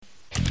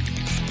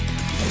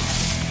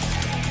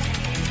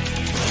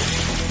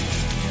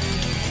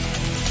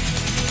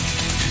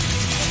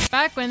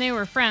back when they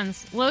were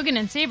friends, Logan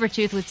and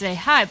Sabretooth would say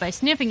hi by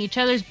sniffing each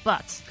other's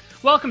butts.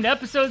 Welcome to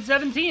episode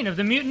 17 of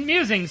the Mutant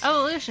Musings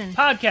Evolution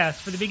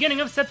podcast for the beginning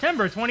of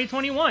September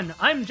 2021.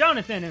 I'm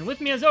Jonathan, and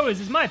with me as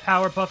always is my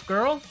Powerpuff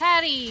Girl,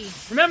 Patty.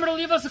 Remember to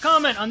leave us a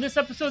comment on this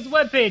episode's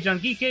webpage on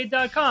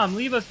Geekade.com.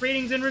 Leave us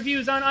ratings and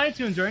reviews on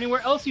iTunes or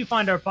anywhere else you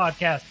find our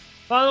podcast.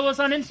 Follow us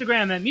on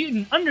Instagram at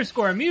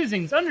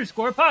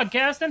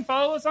mutant_musings_podcast and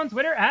follow us on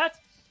Twitter at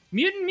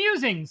Mutant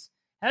Musings.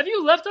 Have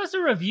you left us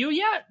a review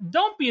yet?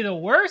 Don't be the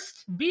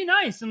worst. Be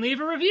nice and leave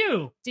a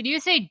review. Did you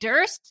say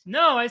Durst?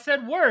 No, I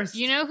said worst.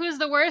 You know who's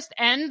the worst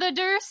and the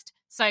Durst?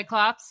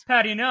 Cyclops.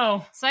 Patty,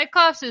 no.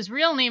 Cyclops'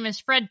 real name is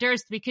Fred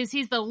Durst because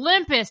he's the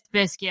limpest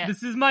biscuit.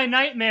 This is my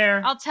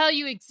nightmare. I'll tell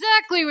you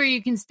exactly where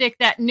you can stick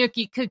that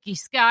nookie cookie,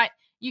 Scott.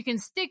 You can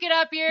stick it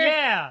up here.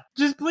 Yeah.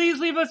 Just please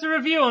leave us a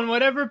review on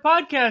whatever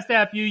podcast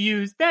app you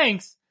use.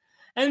 Thanks.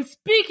 And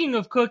speaking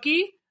of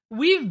cookie,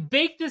 we've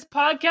baked this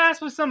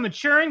podcast with some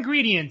mature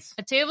ingredients.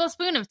 A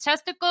tablespoon of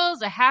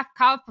testicles, a half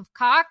cup of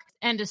cock,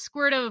 and a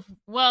squirt of,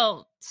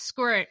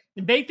 squirt.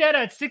 Bake that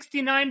at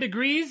 69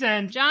 degrees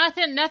and...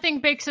 Jonathan,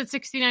 nothing bakes at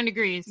 69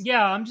 degrees.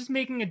 Yeah, I'm just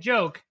making a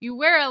joke. You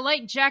wear a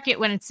light jacket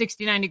when it's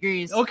 69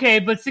 degrees. Okay,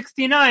 but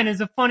 69 is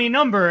a funny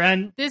number,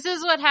 and... This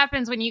is what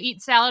happens when you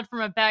eat salad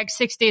from a bag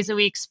 6 days a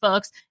week,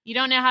 folks. You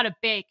don't know how to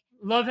bake.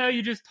 Love how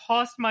you just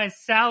tossed my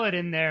salad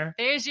in there.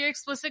 There's your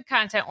explicit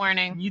content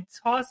warning. You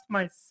tossed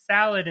my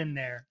salad in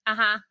there.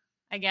 Uh-huh.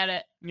 I get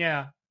it.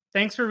 Yeah.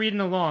 Thanks for reading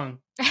along.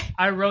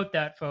 I wrote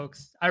that,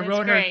 folks. I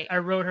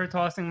wrote her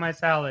tossing my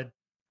salad.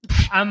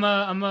 I'm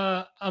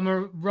a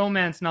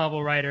romance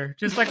novel writer,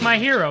 just like my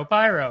hero,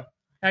 Pyro.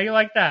 How you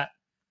like that?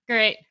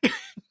 Great.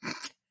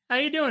 How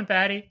you doing,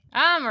 Patty?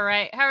 I'm all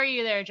right. How are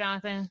you there,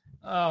 Jonathan?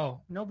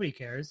 Oh, nobody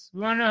cares.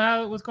 We want to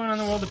know what's going on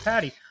in the world of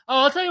Patty. Oh,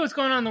 I'll tell you what's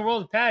going on in the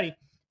world of Patty.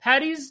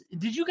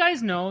 Did you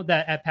guys know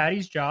that at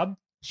Patty's job,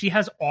 she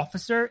has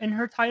officer in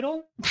her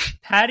title?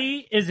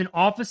 Patty is an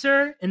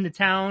officer in the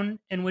town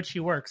in which she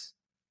works.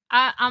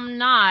 I'm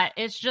not.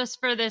 It's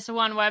just for this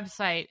one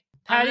website.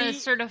 Patty, I'm a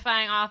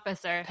certifying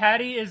officer.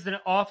 Patty is an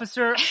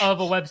officer of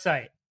a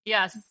website.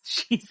 Yes.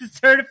 She's a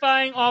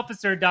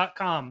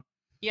certifyingofficer.com.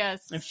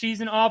 Yes. If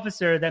she's an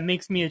officer, that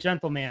makes me a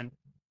gentleman.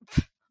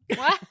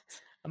 What?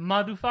 A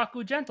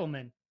motherfucker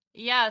gentleman.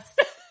 Yes.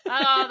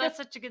 Oh, that's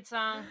such a good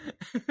song.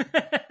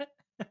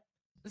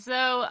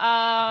 So,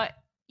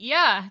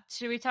 yeah.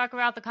 Should we talk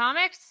about the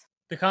comics?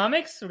 The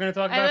comics? We're going to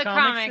talk about the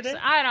comics today?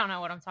 I don't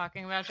know what I'm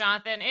talking about,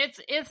 Jonathan.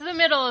 It's the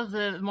middle of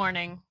the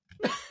morning.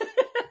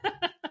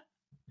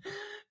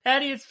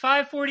 Patty, it's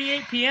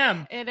 5:48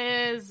 p.m. It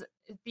is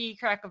the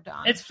crack of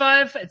dawn. It's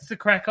the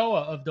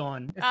Krakoa of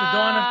dawn. It's the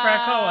dawn of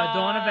Krakoa,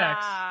 dawn of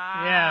X.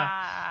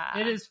 Yeah.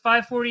 It is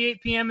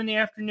 5:48 p.m. in the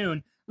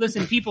afternoon.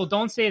 Listen, people,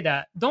 don't say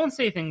that. Don't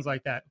say things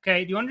like that,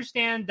 okay? Do you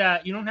understand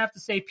that you don't have to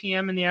say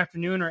p.m. in the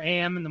afternoon or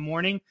a.m. in the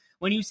morning?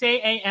 When you say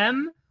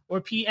a.m. or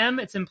p.m.,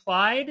 it's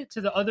implied to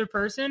the other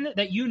person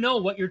that you know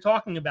what you're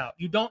talking about.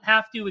 You don't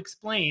have to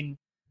explain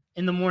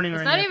in the morning or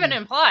in the afternoon. It's not even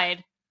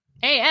implied.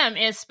 A.M.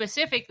 is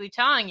specifically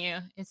telling you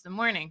it's the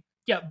morning.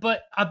 Yeah,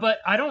 but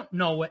I don't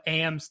know what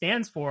a.m.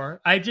 stands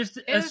for. I just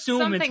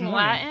assume it's morning.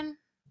 Latin?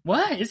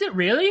 What? Is it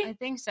really? I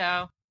think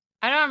so.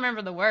 I don't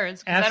remember the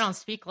words because I don't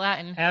speak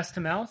Latin. Ass to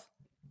mouth?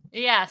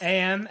 Yes.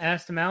 A.m.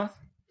 ass to mouth?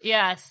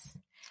 Yes.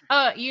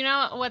 Oh, you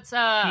know what's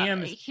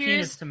P.M. is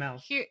penis to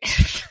mouth.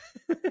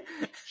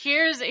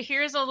 Here's a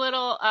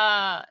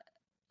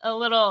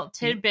little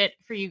tidbit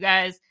for you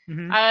guys.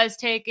 Mm-hmm. I was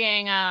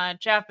taking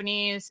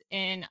Japanese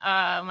in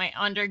my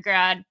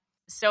undergrad,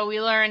 so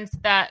we learned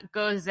that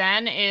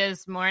Gozen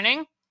is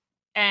morning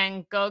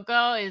and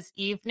Go-Go is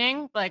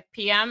evening, like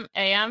PM,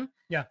 AM.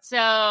 Yeah.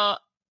 So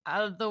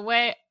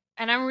and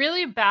I'm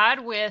really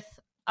bad with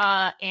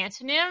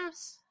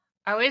antonyms.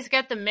 I always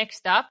get them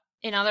mixed up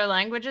in other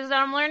languages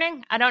that I'm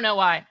learning. I don't know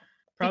why.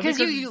 Because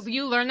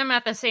you learn them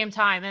at the same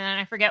time, and then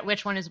I forget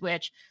which one is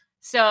which.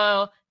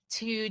 So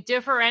to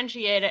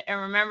differentiate it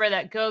and remember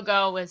that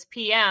Go-Go was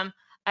PM,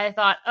 I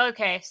thought,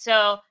 okay,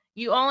 so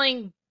you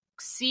only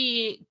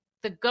see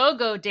the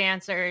Go-Go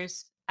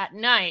dancers at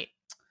night.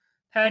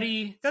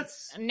 Patty,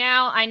 that's...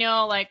 Now I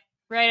know, like,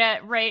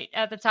 right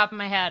at the top of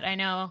my head, I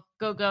know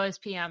Go-Go is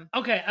PM.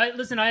 Okay,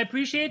 listen, I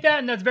appreciate that,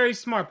 and that's very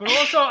smart. But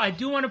also, I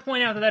do want to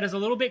point out that is a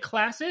little bit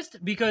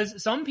classist,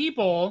 because some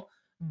people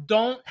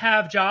don't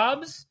have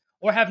jobs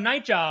or have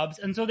night jobs,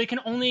 and so they can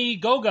only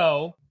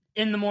go-go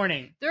in the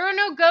morning. There are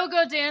no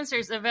go-go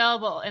dancers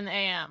available in the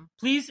AM.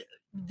 Please,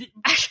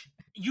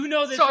 you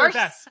know this for a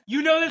fact.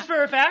 You know this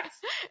for a fact?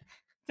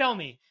 Tell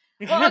me.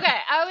 Well, okay,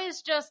 I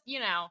was just,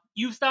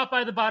 You've stopped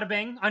by the Bada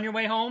Bing on your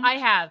way home? I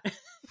have.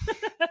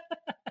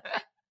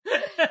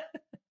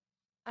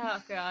 Oh,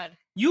 God.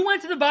 You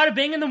went to the Bada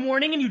Bing in the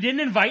morning and you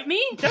didn't invite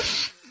me?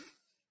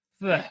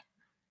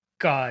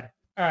 God.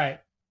 All right.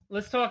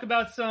 Let's talk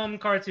about some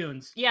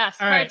cartoons. Yes,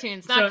 all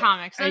cartoons, right. not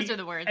comics. Those are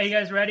the words. Are you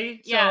guys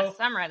ready? Yes,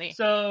 I'm ready.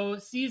 So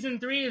season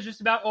 3 is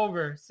just about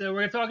over. So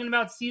we're talking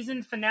about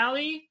season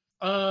finale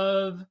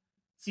of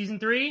season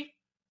 3.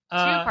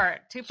 Two-parter.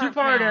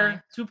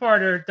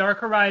 Two-parter, Dark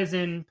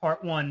Horizon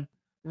Part 1.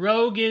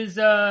 Rogue is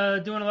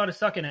doing a lot of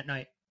sucking at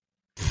night.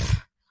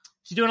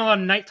 She's doing a lot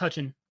of night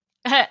touching.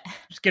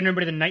 Just getting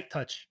everybody the night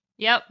touch.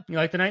 Yep. You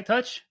like the night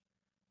touch?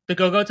 The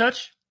go-go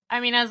touch? I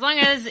mean, as long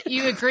as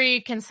you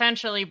agree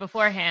consensually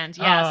beforehand,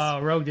 yes. Oh,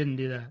 Rogue didn't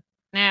do that.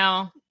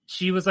 No.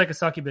 She was like a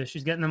succubus.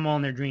 She's getting them all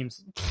in their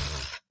dreams.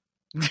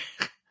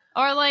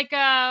 Or like,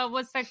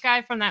 what's that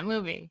guy from that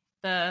movie?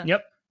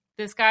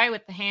 This guy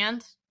with the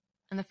hand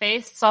and the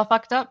face. It's all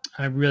fucked up.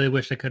 I really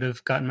wish I could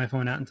have gotten my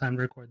phone out in time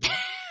to record that.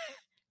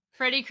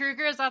 Freddy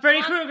Krueger, is that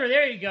Freddy Krueger,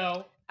 there you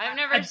go. I've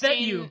never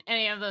seen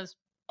any of those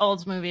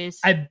old movies.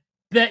 I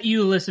bet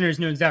you listeners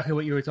knew exactly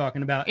what you were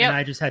talking about, and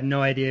I just had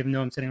no idea, even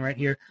though I'm sitting right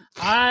here.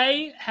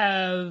 I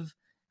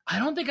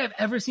don't think I've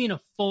ever seen a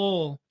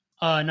full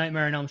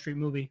Nightmare on Elm Street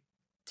movie,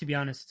 to be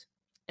honest.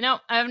 No,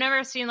 I've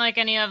never seen like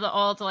any of the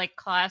old like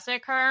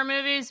classic horror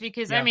movies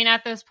because I mean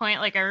at this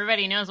point like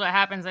everybody knows what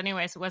happens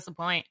anyway, so what's the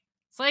point?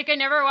 It's like I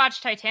never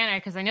watched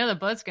Titanic because I know the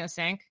boat's gonna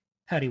sink.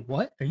 Patty,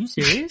 what? Are you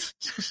serious?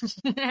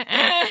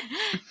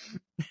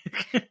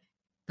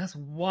 That's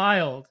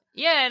wild.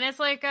 Yeah, and it's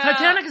like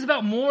Titanic is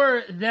about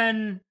more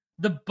than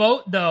the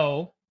boat,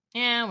 though.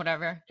 Yeah,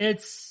 whatever.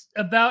 It's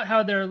about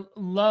how their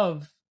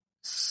love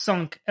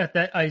sunk at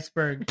that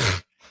iceberg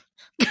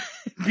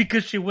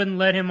because she wouldn't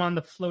let him on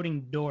the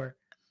floating door.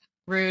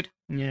 Rude.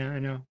 Yeah, I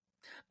know.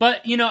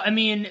 But, you know, I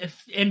mean,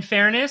 in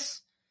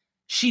fairness,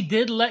 she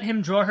did let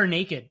him draw her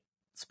naked.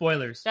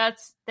 Spoilers.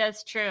 That's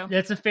true.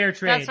 That's a fair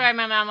trade. That's why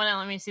my mom wouldn't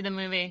let me see the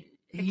movie.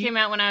 It came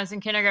out when I was in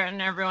kindergarten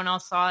and everyone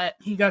else saw it.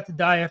 He got to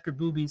die after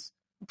boobies.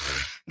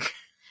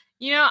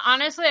 You know,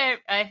 honestly,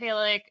 I feel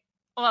like,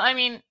 well, I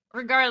mean,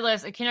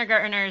 regardless, a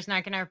kindergartner is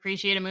not going to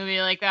appreciate a movie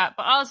like that.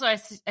 But also, I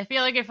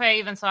feel like if I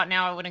even saw it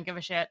now, I wouldn't give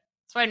a shit.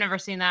 So I've never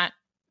seen that.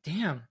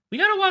 Damn. We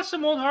got to watch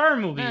some old horror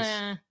movies.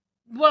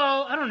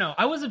 Well, I don't know.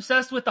 I was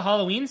obsessed with the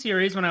Halloween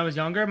series when I was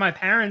younger. My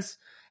parents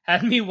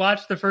had me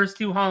watch the first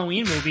 2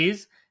 Halloween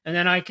movies, and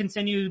then I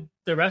continued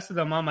the rest of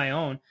them on my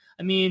own.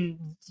 I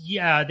mean,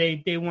 yeah,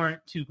 they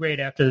weren't too great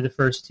after the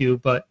first 2,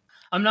 but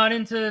I'm not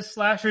into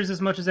slashers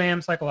as much as I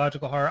am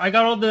psychological horror. I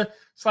got all the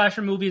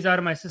slasher movies out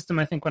of my system,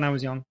 I think, when I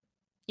was young.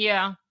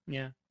 Yeah.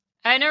 Yeah.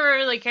 I never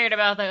really cared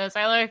about those.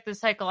 I like the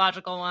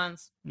psychological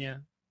ones. Yeah.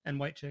 And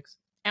white chicks.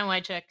 And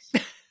white chicks.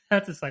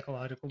 That's a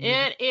psychological movie.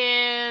 It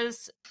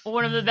is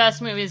one of the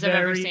best movies I've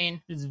ever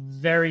seen. It's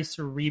very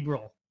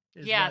cerebral.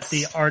 Yes.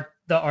 What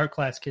the art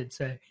class kids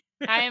say.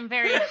 I am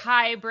very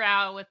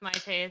highbrow with my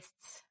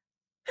tastes.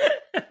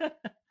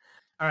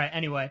 All right.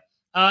 Anyway,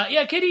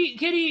 yeah,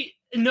 Kitty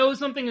knows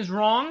something is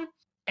wrong,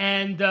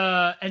 and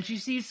she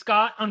sees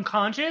Scott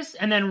unconscious,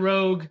 and then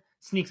Rogue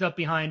sneaks up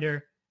behind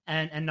her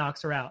and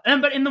knocks her out.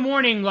 But in the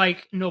morning,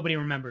 like nobody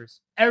remembers.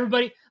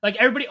 Everybody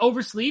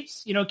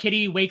oversleeps. You know,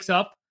 Kitty wakes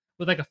up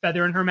with like a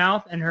feather in her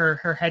mouth and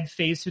her head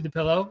phased through the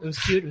pillow. It was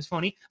cute. It was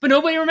funny. But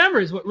nobody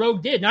remembers what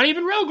Rogue did. Not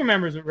even Rogue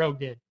remembers what Rogue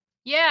did.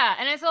 Yeah,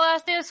 and it's the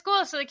last day of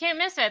school, so they can't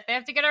miss it. They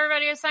have to get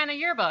everybody to sign the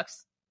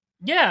yearbooks.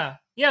 Yeah,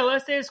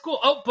 last day of school.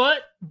 Oh,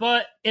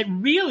 but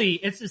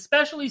it's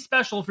especially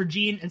special for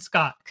Jean and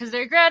Scott. Because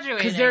they're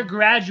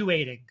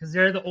graduating. Because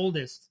they're the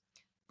oldest.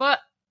 But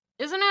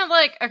isn't it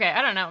like, okay,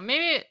 I don't know,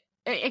 maybe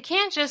it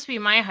can't just be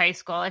my high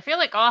school. I feel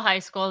like all high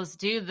schools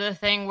do the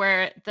thing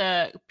where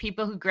the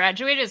people who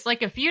graduate, it's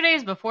like a few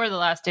days before the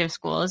last day of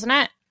school, isn't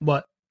it?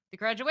 What? The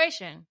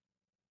graduation.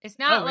 It's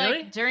not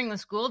really? like during the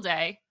school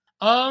day.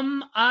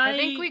 I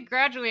think we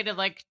graduated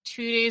like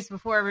 2 days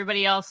before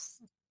everybody else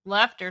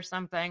left or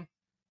something.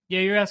 Yeah,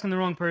 you're asking the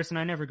wrong person.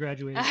 I never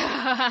graduated.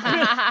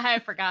 I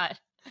forgot.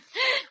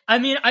 I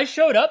mean, I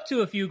showed up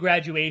to a few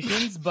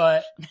graduations,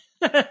 but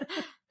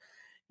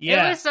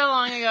yeah. It was so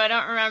long ago, I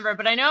don't remember,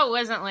 but I know it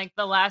wasn't like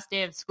the last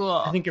day of school.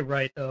 I think you're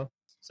right, though.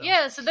 So.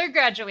 Yeah, so they're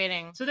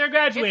graduating. It's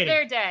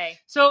their day.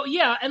 So,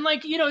 yeah, and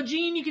like, you know,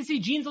 Jean, you can see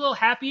Jean's a little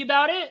happy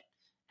about it.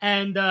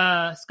 And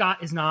Scott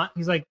is not.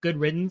 He's like, good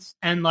riddance.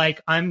 And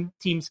like, I'm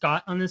Team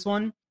Scott on this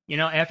one, you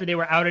know, after they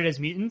were outed as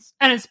mutants.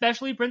 And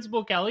especially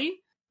Principal Kelly.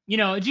 You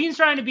know, Jean's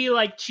trying to be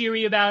like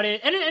cheery about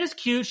it. And it's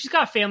cute. She's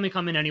got family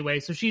coming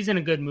anyway, so she's in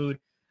a good mood.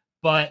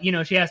 But, you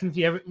know, she asks him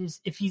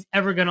if he's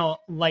ever going to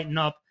lighten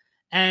up.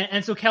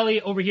 And so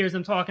Kelly overhears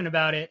them talking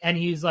about it. And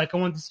he's like, I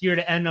want this year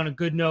to end on a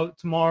good note.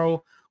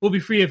 Tomorrow we'll be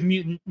free of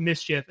mutant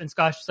mischief. And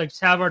Scott's just like,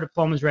 just have our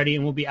diplomas ready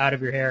and we'll be out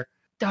of your hair.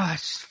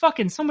 Gosh,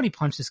 fucking somebody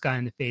punch this guy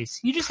in the face.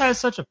 He just has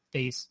such a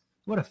face.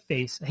 What a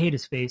face. I hate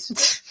his face.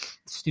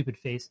 Stupid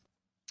face.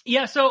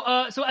 Yeah, so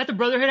at the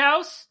Brotherhood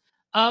house,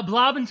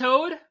 Blob and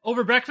Toad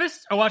over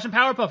breakfast are watching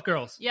Powerpuff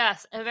Girls.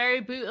 Yes, a very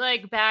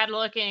bootleg,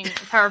 bad-looking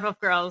Powerpuff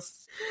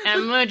Girls.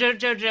 And Mojo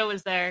Jojo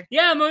was there.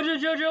 Yeah, Mojo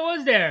Jojo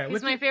was there.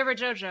 He's my favorite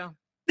Jojo.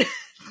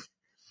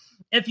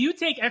 If you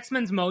take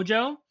X-Men's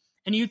Mojo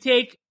and you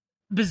take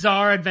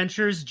Bizarre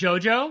Adventures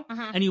Jojo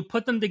and you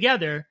put them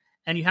together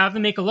and you have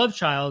them make a love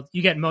child,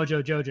 you get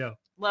Mojo Jojo.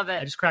 Love it.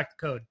 I just cracked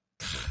the code.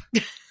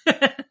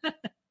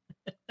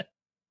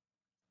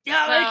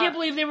 Yeah, I can't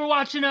believe they were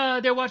watching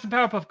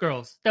Powerpuff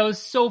Girls. That was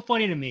so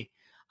funny to me.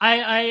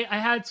 I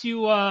had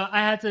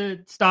to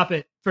stop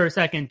it for a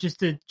second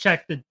just to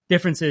check the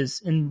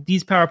differences. And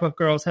these Powerpuff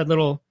Girls had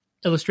little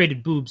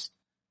illustrated boobs,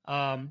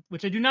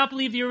 which I do not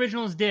believe the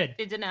originals did.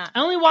 They did not.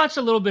 I only watched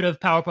a little bit of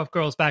Powerpuff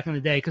Girls back in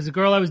the day because the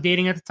girl I was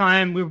dating at the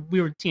time,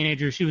 we were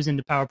teenagers. She was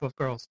into Powerpuff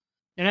Girls,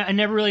 and I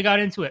never really got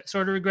into it.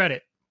 Sort of regret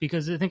it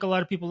because I think a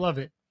lot of people love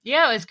it.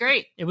 Yeah, it was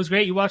great. It was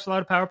great. You watched a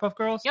lot of Powerpuff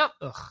Girls? Yep.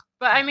 Ugh.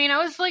 But I mean, I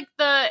was like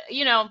the,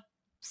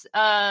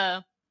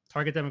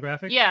 target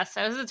demographic? Yes,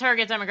 I was the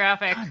target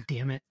demographic. God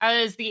damn it.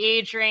 I was the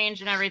age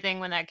range and everything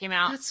when that came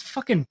out. That's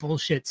fucking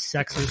bullshit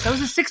sexist. That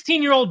was a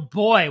 16-year-old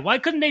boy. Why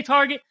couldn't they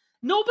target?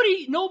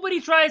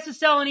 Nobody tries to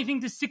sell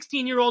anything to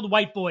 16-year-old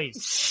white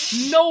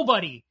boys.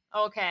 Nobody.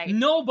 Okay.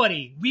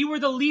 Nobody. We were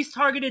the least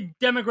targeted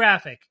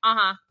demographic.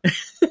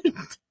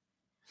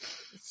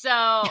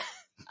 So,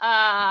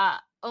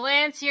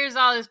 Lance hears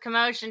all this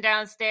commotion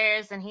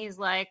downstairs and he's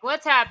like,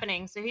 what's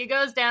happening? So he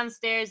goes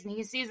downstairs and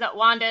he sees that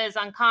Wanda is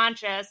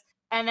unconscious,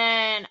 and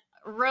then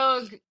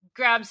Rogue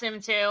grabs him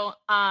too.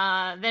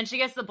 Then she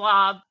gets the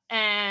blob,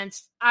 and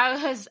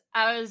I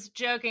was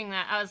joking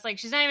that I was like,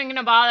 she's not even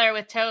gonna bother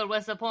with Toad.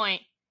 What's the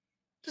point?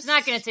 She's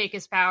not gonna take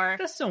his power.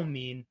 That's so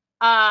mean.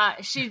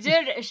 She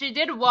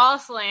did wall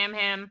slam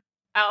him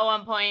at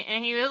one point,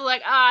 and he was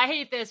like, I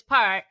hate this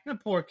part. The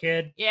poor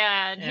kid.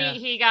 Yeah.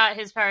 He got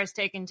his powers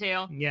taken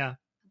too. Yeah.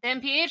 Then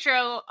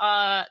Pietro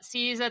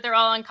sees that they're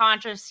all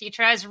unconscious. He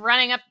tries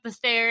running up the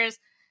stairs,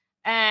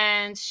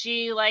 and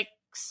she like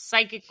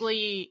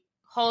psychically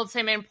holds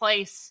him in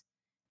place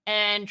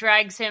and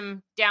drags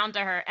him down to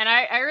her. And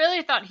I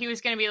really thought he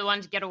was going to be the one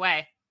to get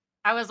away.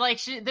 I was like,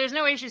 there's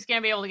no way she's going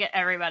to be able to get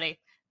everybody.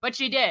 But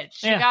she did.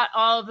 She got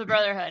all of the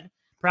Brotherhood.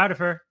 Proud of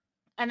her.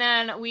 And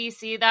then we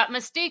see that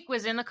Mystique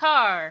was in the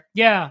car.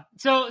 Yeah.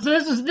 So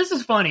this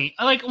is funny.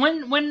 Like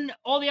when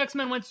all the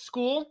X-Men went to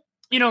school,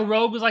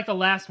 Rogue was like the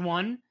last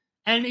one,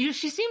 and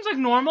she seems like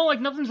normal, like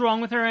nothing's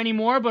wrong with her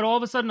anymore. But all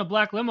of a sudden, a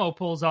black limo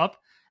pulls up,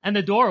 and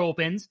the door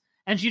opens,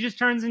 and she just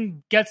turns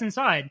and gets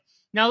inside.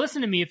 Now,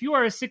 listen to me. If you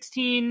are a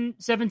 16,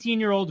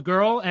 17-year-old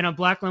girl and a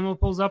black limo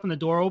pulls up and the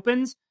door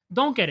opens,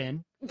 don't get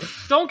in.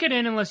 Don't get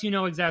in unless you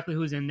know exactly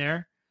who's in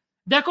there.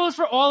 That goes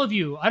for all of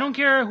you. I don't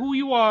care who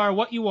you are,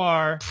 what you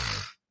are,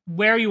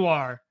 where you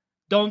are.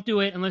 Don't do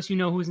it unless you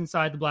know who's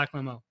inside the black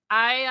limo.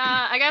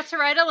 I got to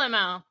ride a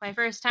limo my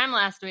first time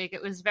last week.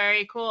 It was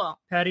very cool.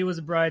 Patty was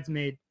a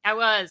bridesmaid. I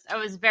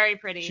was very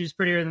pretty. She was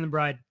prettier than the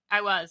bride.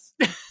 I was.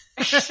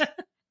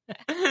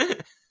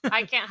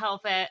 I can't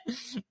help it.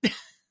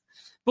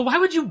 But why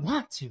would you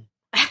want to?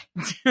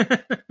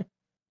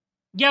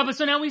 Yeah, but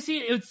so now we see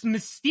it's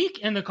Mystique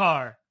in the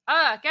car.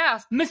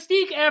 Gasp.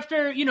 Mystique,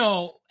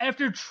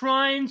 after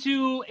trying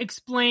to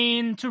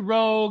explain to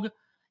Rogue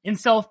and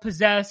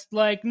Self-Possessed,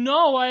 like,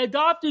 no, I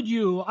adopted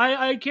you.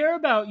 I care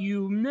about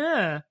you.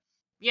 Nah.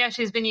 Yeah,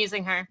 she's been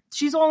using her.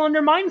 She's all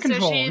under mind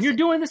control. And you're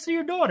doing this to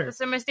your daughter.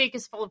 So Mystique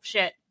is full of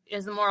shit,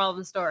 is the moral of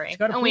the story.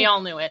 And poop. We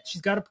all knew it.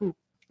 She's got to poop.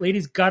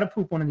 Lady's got to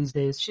poop one of these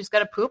days. She's got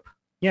to poop?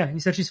 Yeah, you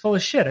said she's full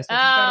of shit. I said she's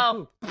got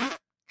to poop.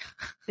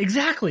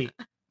 Exactly.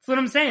 That's what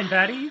I'm saying,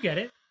 Patty. You get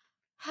it.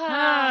 All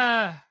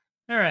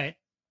right.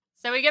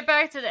 So we get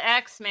back to the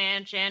X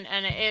mansion,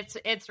 and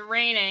it's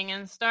raining,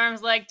 and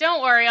Storm's like,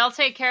 don't worry, I'll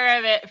take care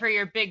of it for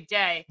your big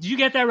day. Did you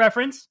get that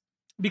reference?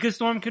 Because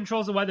Storm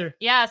controls the weather.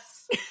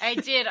 Yes, I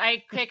did.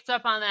 I picked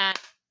up on that.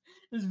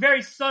 It was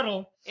very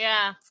subtle.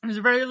 Yeah. There's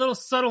a very little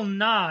subtle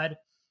nod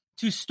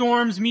to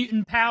Storm's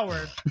mutant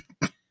power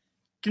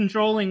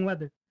controlling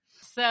weather.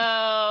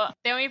 So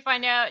then we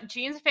find out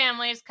Jean's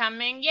family is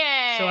coming.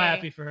 Yay! So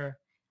happy for her.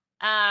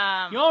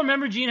 You all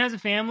remember Jean has a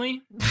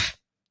family?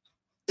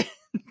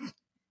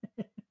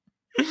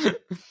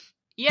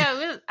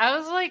 Yeah, I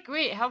was like,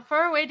 wait, how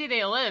far away do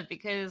they live?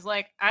 Because,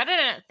 like, I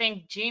didn't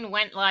think Jean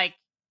went, like,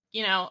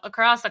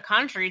 across the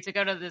country to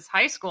go to this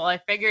high school. I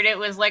figured it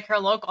was, like, her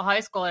local high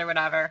school or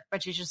whatever.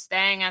 But she's just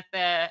staying at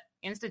the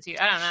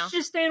institute. I don't know. She's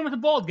just staying with a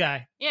bald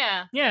guy.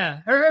 Yeah.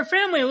 Yeah. Her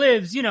family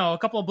lives, a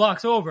couple of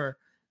blocks over.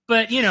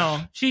 But,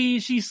 she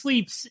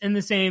sleeps in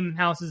the same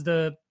house as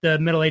the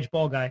middle-aged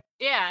bald guy.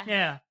 Yeah.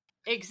 Yeah.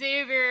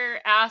 Xavier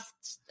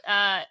asked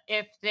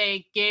if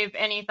they gave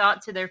any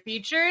thought to their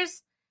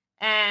futures,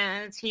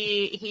 and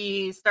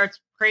he starts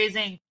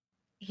praising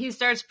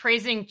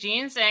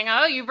Jean, saying,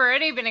 oh, you've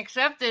already been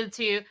accepted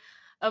to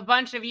a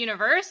bunch of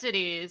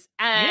universities.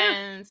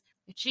 And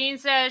Jean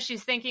says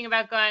she's thinking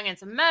about going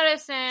into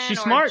medicine. She's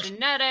or smart.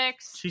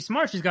 Genetics. She's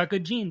smart. She's got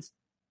good genes.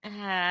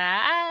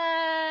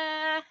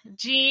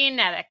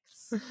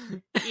 Genetics.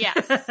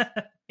 Yes.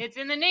 It's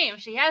in the name.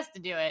 She has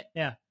to do it.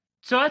 Yeah.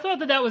 So I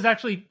thought that was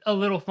actually a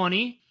little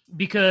funny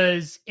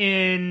because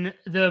in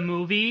the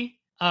movie,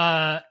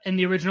 in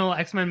the original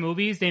X-Men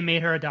movies, they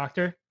made her a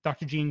doctor,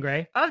 Dr. Jean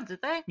Grey. Oh,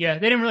 did they? Yeah,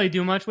 they didn't really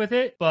do much with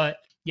it, but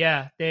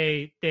yeah,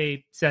 they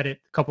said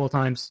it a couple of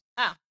times.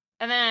 Oh,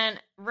 and then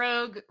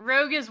Rogue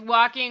is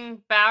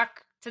walking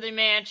back to the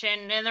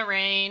mansion in the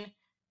rain,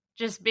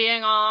 just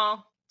being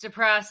all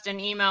depressed and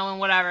emo and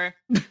whatever.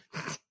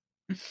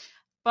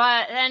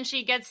 But then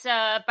she gets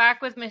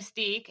back with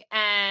Mystique,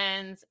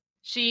 and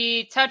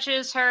she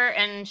touches her,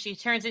 and she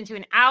turns into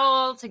an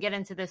owl to get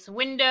into this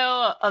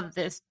window of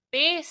this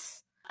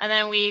base. And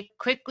then we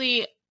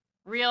quickly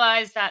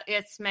realize that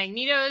it's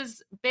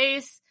Magneto's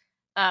base.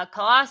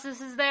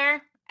 Colossus is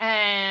there,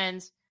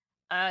 and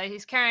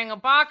he's carrying a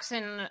box,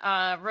 and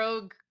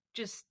Rogue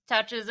just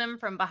touches him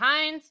from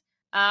behind,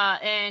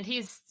 and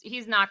he's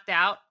knocked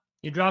out.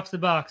 He drops the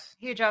box.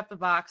 He dropped the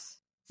box.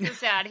 So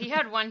sad. He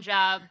had one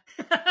job.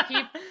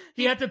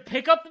 He had to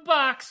pick up the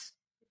box.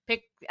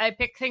 I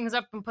pick things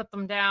up and put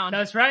them down.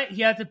 That's right.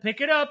 He had to pick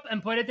it up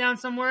and put it down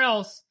somewhere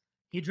else.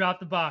 He dropped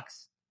the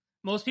box.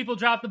 Most people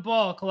drop the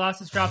ball.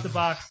 Colossus dropped the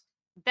box.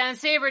 Then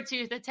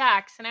Sabretooth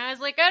attacks, and I was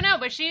like, oh no,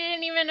 but she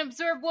didn't even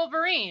absorb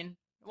Wolverine.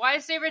 Why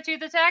is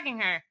Sabretooth attacking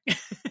her?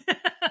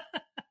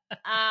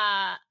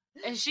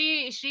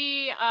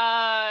 She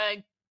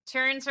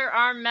turns her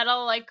arm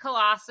metal like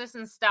Colossus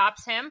and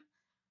stops him.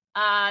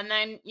 And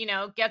then,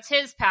 gets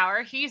his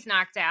power. He's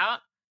knocked out.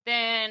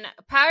 Then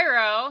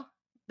Pyro,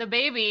 the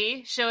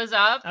baby, shows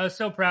up. I was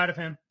so proud of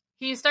him.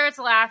 He starts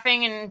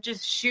laughing and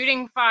just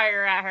shooting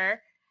fire at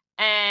her.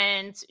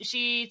 And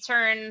she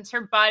turns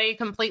her body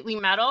completely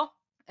metal.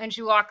 And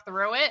she walked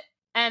through it.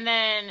 And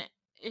then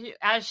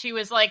as she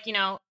was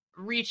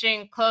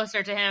reaching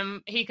closer to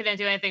him, he couldn't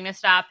do anything to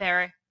stop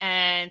her.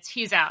 And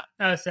he's out.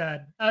 I was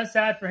sad. I was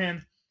sad for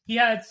him. He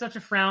had such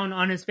a frown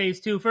on his face,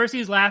 too. First,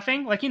 he's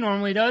laughing like he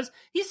normally does.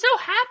 He's so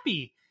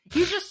happy.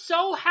 He's just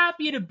so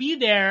happy to be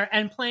there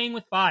and playing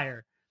with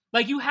fire.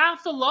 Like, you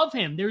have to love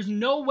him. There's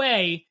no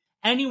way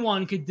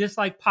anyone could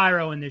dislike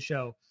Pyro in this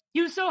show.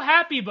 He was so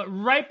happy, but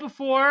right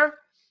before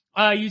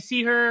you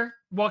see her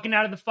walking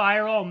out of the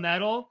fire all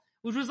metal,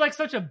 which was like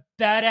such a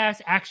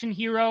badass action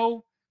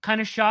hero kind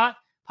of shot,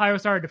 Pyro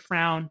started to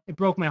frown. It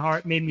broke my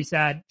heart, made me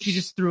sad. She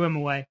just threw him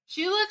away.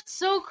 She looked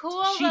so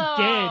cool, She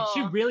did.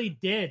 She really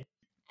did.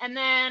 And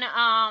then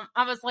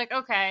I was like,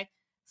 okay,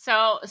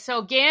 so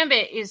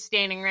Gambit is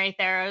standing right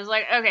there. I was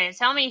like, okay,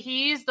 tell me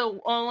he's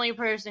the only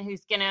person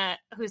who's gonna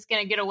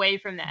get away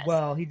from this.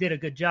 Well, he did a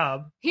good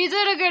job. He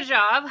did a good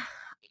job.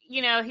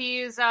 He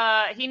knows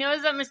that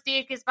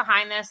Mystique is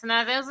behind this and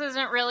that this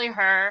isn't really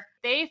her.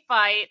 They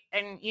fight,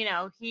 and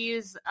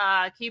he's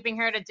keeping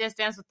her at a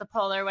distance with the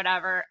pole or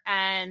whatever.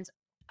 And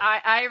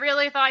I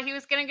really thought he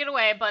was gonna get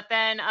away, but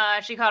then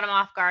she caught him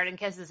off guard and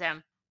kisses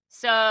him.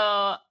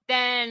 So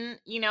then,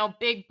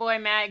 Big Boy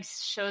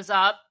Mags shows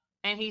up,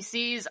 and he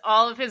sees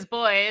all of his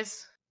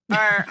boys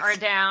are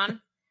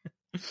down.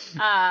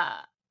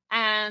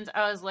 And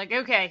I was like,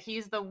 okay,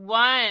 he's the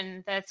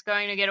one that's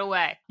going to get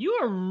away. You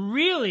were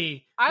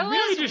really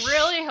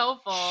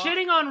hopeful.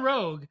 Shitting on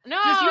Rogue. No,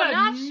 you had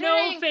not no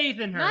shitting, faith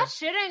in her. Not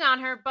shitting on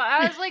her, but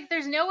I was like,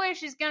 there's no way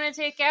she's going to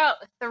take out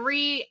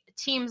 3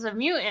 teams of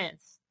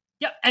mutants.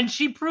 Yeah, and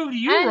she proved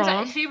you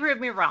wrong. She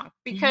proved me wrong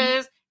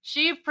because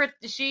she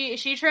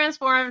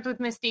transformed with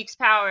Mystique's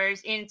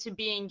powers into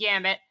being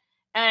Gambit,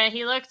 and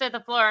he looked at the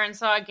floor and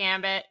saw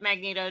Gambit.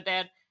 Magneto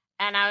did,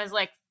 and I was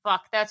like,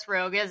 fuck, that's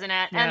Rogue, isn't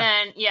it? Yeah. And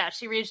then,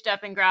 she reached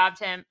up and grabbed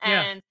him.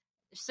 And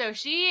so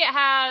she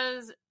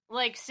has,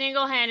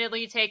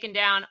 single-handedly taken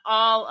down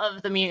all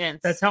of the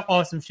mutants. That's how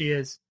awesome she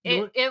is.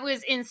 It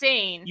was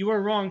insane. You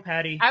were wrong,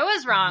 Patty. I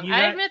was wrong.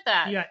 I admit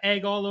that. You got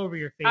egg all over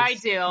your face. I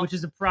do. Which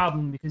is a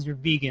problem because you're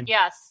vegan.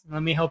 Yes.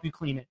 Let me help you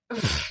clean it.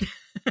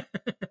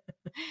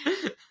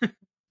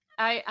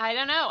 I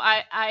don't know.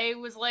 I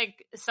was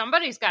like,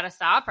 somebody's got to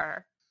stop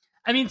her.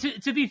 I mean,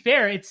 to be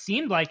fair, it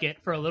seemed like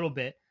it for a little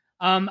bit.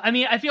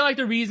 I feel like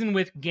the reason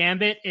with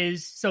Gambit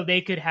is so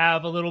they could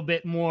have a little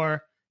bit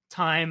more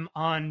time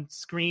on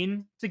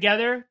screen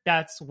together.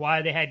 That's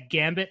why they had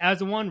Gambit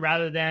as one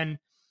rather than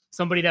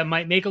somebody that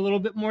might make a little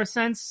bit more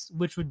sense,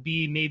 which would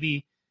be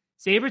maybe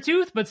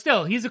Sabretooth. But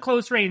still, he's a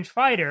close-range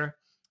fighter.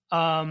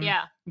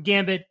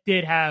 Gambit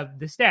did have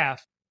the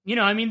staff.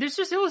 This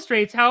just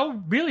illustrates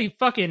how really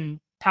fucking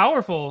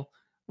powerful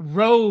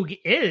Rogue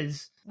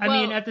is.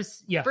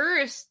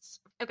 First,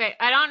 okay,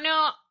 I don't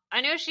know.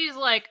 I know she's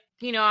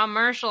a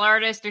martial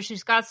artist, or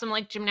she's got some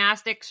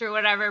gymnastics or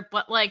whatever,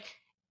 but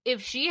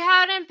if she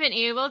hadn't been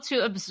able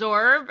to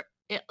absorb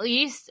at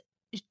least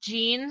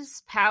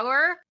Jean's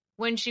power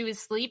when she was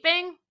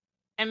sleeping,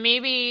 and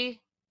maybe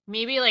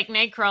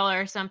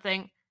Nightcrawler or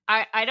something,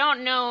 I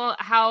don't know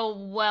how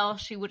well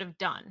she would have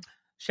done.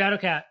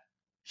 Shadowcat.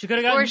 She could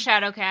have gotten... Or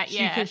Shadowcat,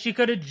 yeah. She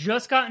could have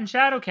just gotten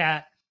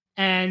Shadowcat,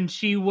 and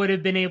she would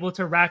have been able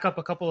to rack up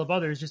a couple of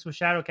others just with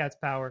Shadowcat's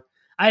power.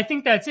 I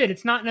think that's it.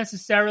 It's not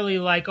necessarily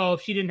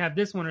if she didn't have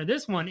this one or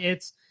this one.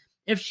 It's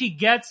if she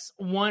gets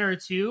 1 or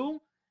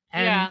 2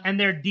 and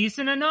they're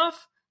decent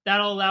enough,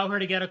 that'll allow her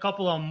to get a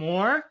couple of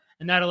more,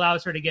 and that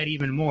allows her to get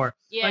even more.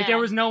 Yeah. There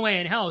was no way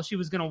in hell she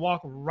was going to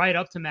walk right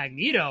up to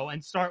Magneto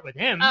and start with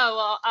him. Oh,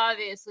 well,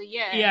 obviously,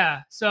 yeah.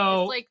 Yeah,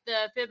 so... It's like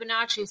the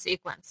Fibonacci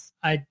sequence.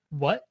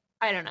 What?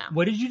 I don't know.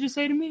 What did you just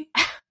say to me?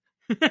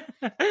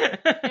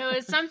 It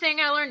was something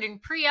I learned in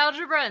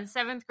pre-algebra in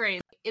 7th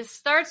grade. It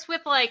starts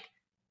with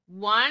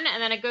 1,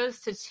 and then it goes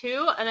to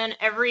 2, and then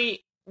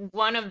every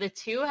one of the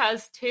 2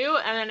 has 2,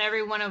 and then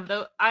every one of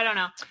the... I don't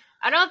know.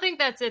 I don't think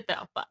that's it,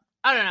 though, but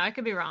I don't know. I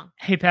could be wrong.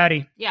 Hey,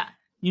 Patty. Yeah.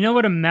 You know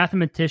what a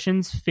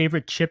mathematician's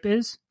favorite chip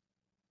is?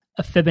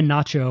 A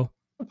Fibonacci.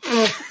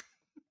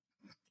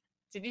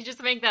 Did you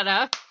just make that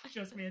up?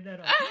 Just made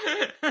that up.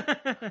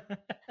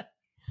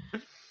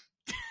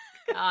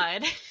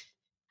 God.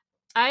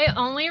 I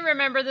only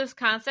remember this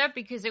concept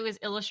because it was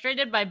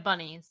illustrated by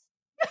bunnies.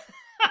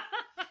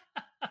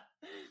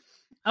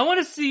 I want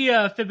to see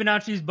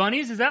Fibonacci's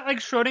bunnies. Is that like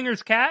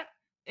Schrodinger's cat?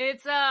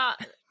 It's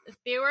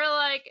they were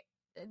like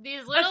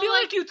these little I feel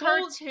like you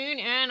cartoon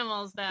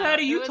animals. Though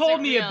Patty, you told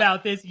me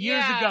about this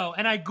years ago,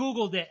 and I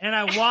Googled it and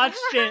I watched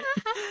it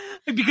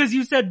because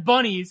you said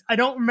bunnies. I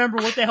don't remember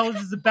what the hell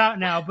this is about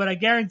now, but I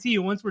guarantee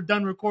you, once we're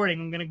done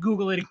recording, I'm going to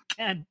Google it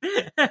again.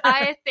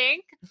 I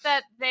think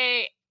that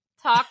they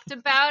talked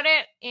about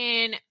it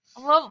in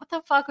what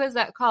the fuck was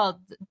that called?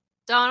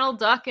 Donald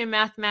Duck in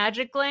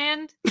Mathmagic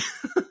Land.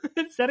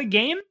 Is that a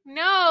game?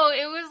 No,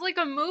 it was like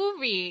a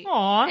movie.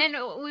 Aww.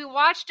 And we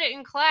watched it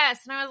in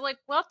class, and I was like,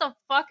 what the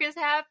fuck is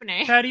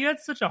happening? Patty, you had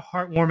such a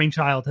heartwarming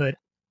childhood.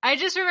 I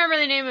just remember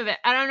the name of it.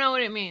 I don't know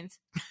what it means.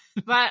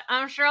 But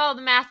I'm sure all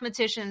the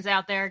mathematicians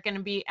out there are going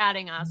to be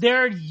adding us.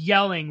 They're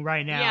yelling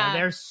right now. Yeah.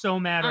 They're so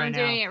mad right now.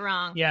 I'm doing it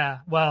wrong. Yeah,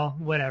 well,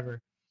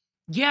 whatever.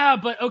 Yeah,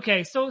 but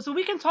okay, so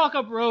we can talk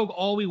up Rogue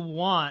all we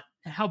want.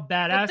 How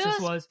badass this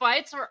was. Those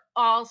fights were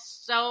all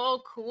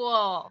so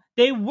cool.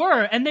 They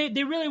were, and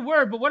they really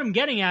were, but what I'm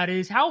getting at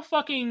is how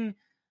fucking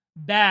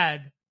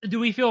bad do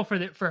we feel for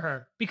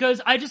her?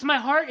 Because my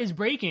heart is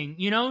breaking,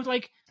 you know?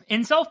 Like,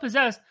 in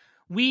Self-Possessed,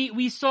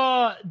 we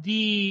saw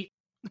the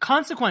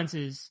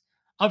consequences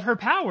of her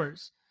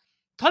powers.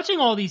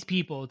 Touching all these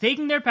people,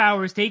 taking their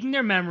powers, taking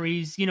their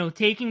memories, you know,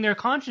 taking their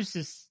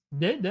consciousness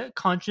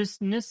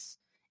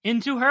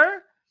into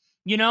her,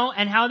 you know,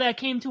 and how that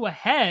came to a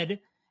head.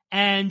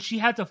 And she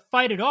had to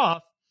fight it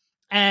off.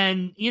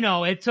 And, you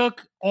know, it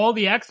took all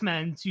the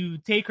X-Men to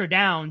take her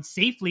down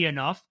safely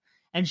enough.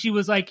 And she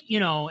was like, you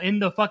know, in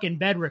the fucking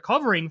bed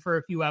recovering for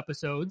a few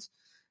episodes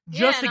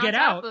just to get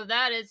out. On top of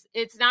that,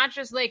 it's not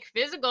just like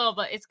physical,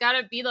 but it's got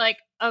to be like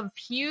a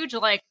huge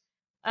like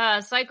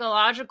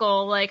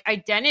psychological like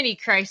identity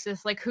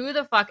crisis. Like, who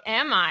the fuck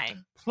am I?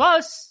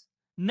 Plus,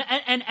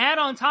 and add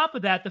on top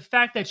of that, the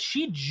fact that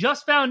she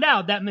just found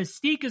out that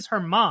Mystique is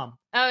her mom.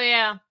 Oh,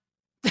 yeah.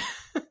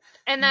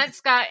 And that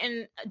Scott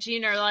and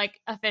Jean are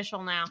like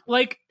official now.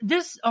 Like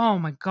this, oh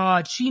my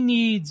god, she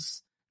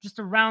needs just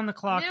a round the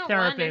clock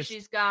therapist. Wonder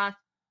she's got.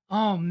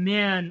 Oh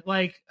man,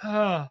 like,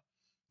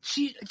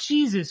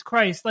 Jesus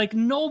Christ, like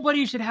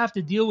nobody should have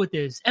to deal with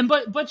this, and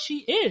but she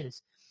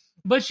is,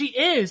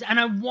 and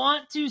I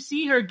want to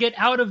see her get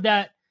out of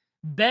that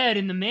bed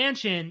in the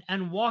mansion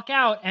and walk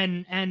out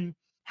and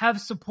have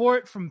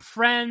support from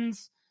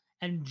friends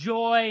and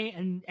joy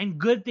and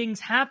good things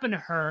happen to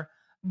her,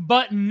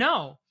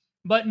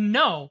 But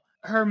no,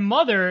 her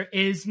mother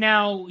is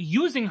now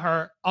using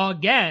her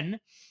again.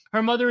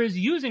 Her mother is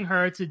using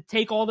her to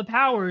take all the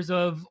powers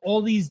of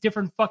all these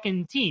different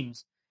fucking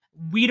teams.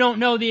 We don't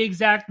know the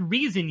exact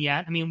reason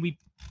yet. I mean,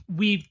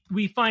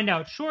 we find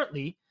out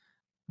shortly,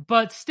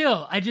 but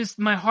still,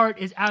 my heart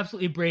is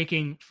absolutely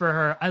breaking for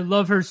her. I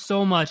love her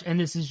so much, and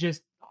this is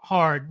just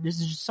hard.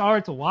 This is just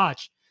hard to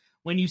watch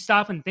when you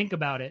stop and think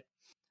about it.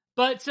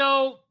 But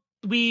so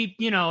we,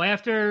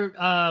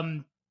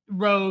 after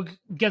Rogue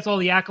gets all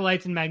the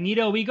acolytes and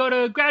Magneto, we go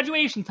to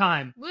graduation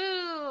time.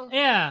 Woo!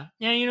 Yeah.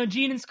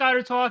 Jean and Scott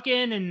are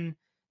talking, and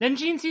then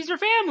Jean sees her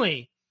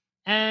family.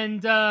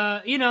 And,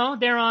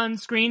 they're on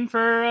screen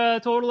for a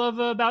total of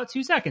about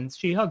 2 seconds.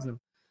 She hugs them.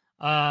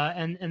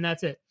 And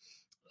that's it.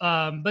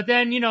 But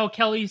then,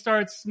 Kelly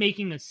starts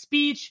making a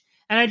speech,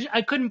 and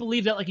I couldn't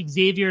believe that, like,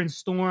 Xavier and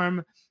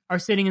Storm are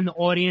sitting in the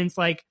audience,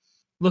 like,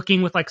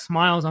 looking with, like,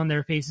 smiles on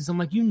their faces. I'm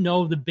like,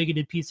 the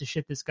bigoted piece of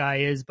shit this guy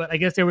is. But I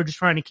guess they were just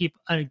trying to keep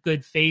a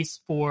good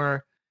face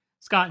for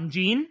Scott and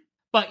Jean.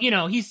 But,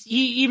 he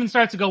even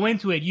starts to go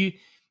into it. You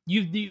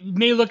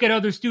may look at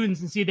other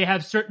students and see they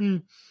have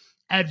certain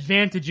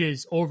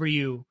advantages over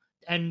you.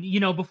 And,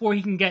 before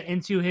he can get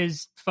into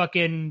his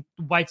fucking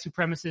white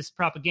supremacist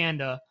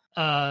propaganda,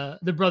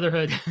 the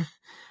Brotherhood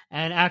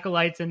and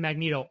Acolytes and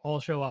Magneto all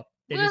show up.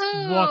 They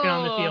just walking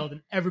on the field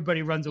and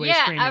everybody runs away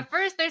screaming. Yeah, at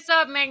first they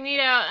saw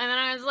Magneto and then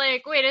I was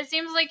like, wait, it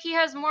seems like he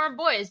has more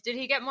boys. Did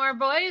he get more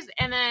boys?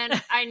 And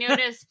then I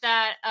noticed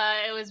that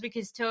it was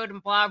because Toad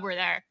and Blob were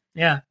there.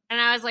 Yeah.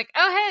 And I was like,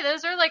 oh, hey,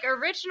 those are like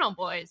original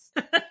boys.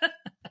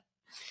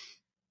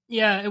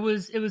 Yeah, it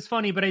was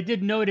funny, but I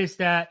did notice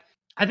that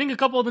I think a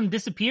couple of them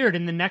disappeared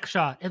in the next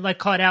shot. It like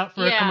cut out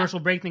for a commercial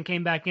break, then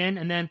came back in,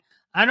 and then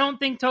I don't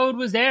think Toad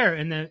was there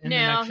in the next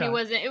shot. No, he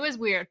wasn't. It was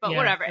weird, but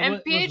whatever.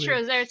 And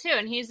Pietro's there too,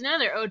 and he's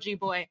another OG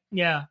boy.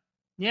 Yeah.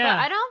 But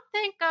I don't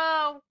think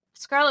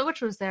Scarlet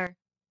Witch was there.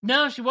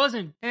 No, she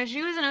wasn't. And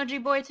she was an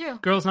OG boy too.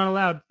 Girls not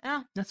allowed.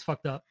 Oh, that's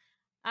fucked up.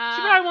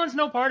 She probably wants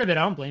no part of it.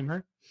 I don't blame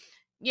her.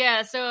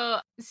 Yeah, so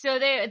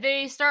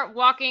they start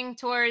walking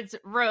towards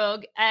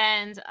Rogue,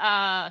 and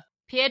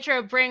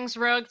Pietro brings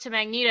Rogue to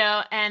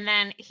Magneto, and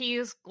then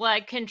he's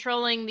like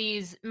controlling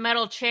these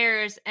metal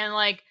chairs and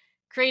like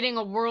creating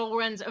a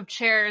whirlwind of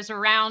chairs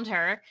around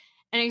her.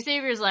 And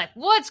Xavier's like,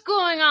 "What's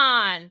going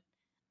on?"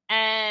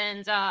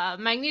 And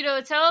Magneto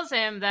tells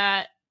him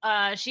that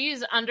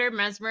she's under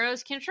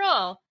Mesmero's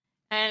control.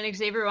 And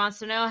Xavier wants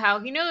to know how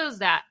he knows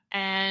that.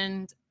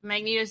 And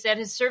Magneto said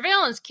his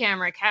surveillance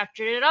camera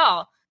captured it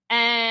all.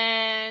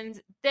 And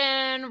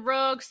then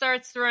Rogue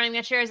starts throwing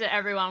the chairs at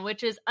everyone,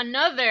 which is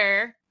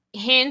another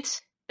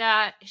hint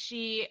that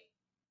she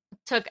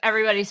took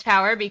everybody's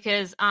power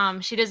because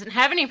she doesn't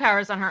have any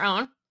powers on her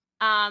own.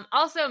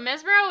 Also,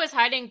 Mesmero was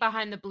hiding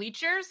behind the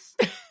bleachers,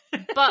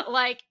 but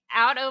like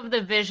out of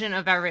the vision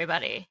of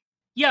everybody.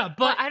 Yeah,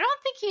 but I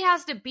don't think he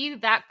has to be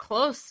that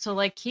close to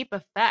like keep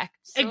effect.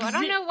 So I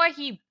don't know why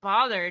he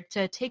bothered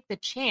to take the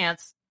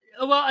chance.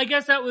 Well, I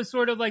guess that was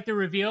sort of like the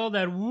reveal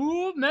that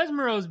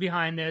Mesmero's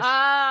behind this.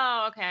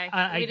 Oh, okay.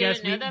 I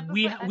guess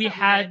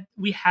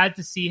we had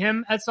to see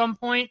him at some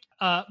point.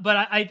 But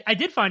I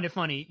did find it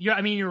funny.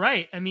 You're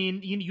right. I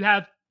mean, you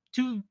have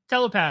two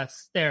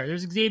telepaths there.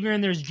 There's Xavier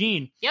and there's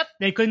Jean. Yep.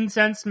 They couldn't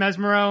sense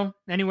Mesmero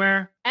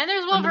anywhere. And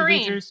there's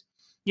Wolverine.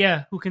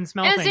 Yeah, who can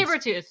smell things. And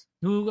Sabretooth.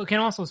 Who can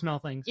also smell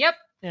things. Yep.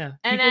 Yeah.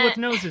 And people with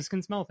noses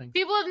can smell things.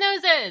 People with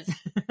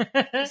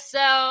noses.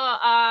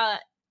 So,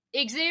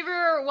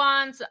 Xavier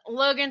wants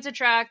Logan to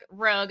track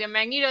Rogue, and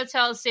Magneto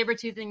tells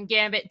Sabretooth and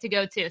Gambit to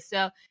go too.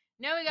 So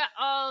now we got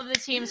all of the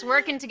teams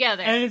working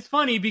together. And it's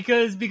funny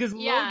because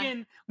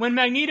Logan, when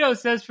Magneto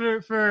says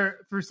for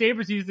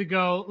Sabretooth to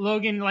go,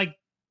 Logan like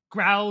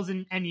growls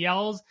and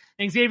yells,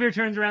 and Xavier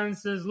turns around and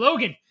says,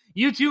 "Logan,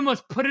 you two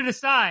must put it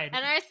aside."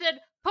 And I said,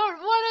 "Put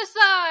what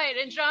aside?"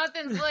 And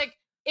Jonathan's like,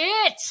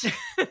 "It."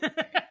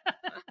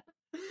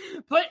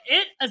 Put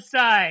it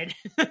aside.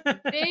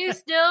 They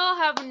still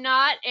have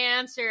not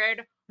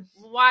answered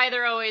why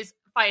they're always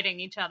fighting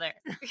each other.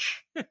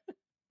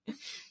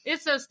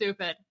 It's so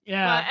stupid.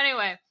 Yeah. But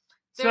anyway.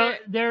 So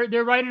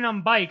they're riding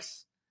on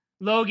bikes,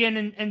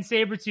 Logan and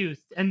Sabretooth,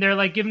 and they're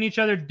like giving each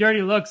other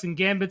dirty looks, and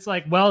Gambit's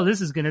like, well,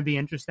 this is going to be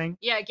interesting.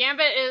 Yeah,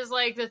 Gambit is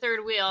like the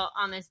third wheel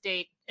on this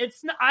date.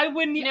 It's not, I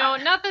wouldn't... No,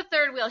 not the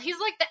third wheel. He's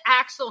like the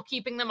axle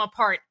keeping them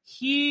apart.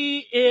 He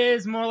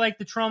is more like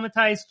the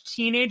traumatized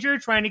teenager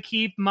trying to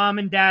keep mom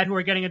and dad who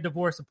are getting a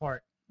divorce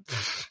apart.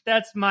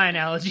 That's my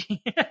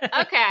analogy.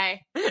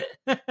 Okay.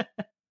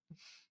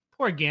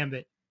 Poor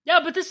Gambit. Yeah,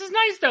 but this is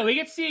nice, though. We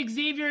get to see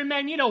Xavier and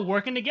Magneto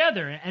working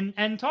together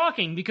and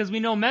talking because we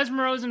know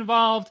Mesmero's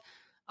involved.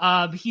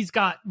 He's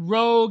got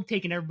Rogue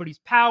taking everybody's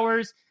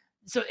powers.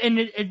 So,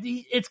 and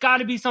it's got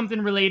to be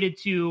something related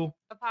to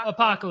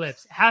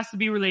Apocalypse. It has to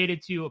be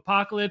related to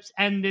Apocalypse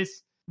and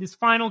this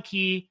final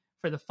key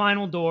for the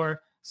final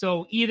door.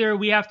 So either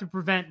we have to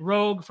prevent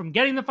Rogue from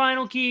getting the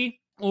final key,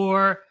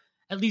 or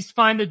at least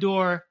find the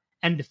door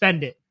and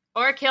defend it.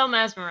 Or kill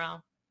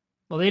Mesmero.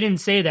 Well, they didn't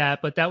say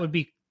that, but that would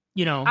be,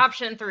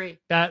 option 3.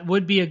 That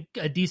would be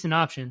a decent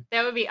option.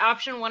 That would be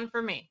option 1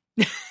 for me.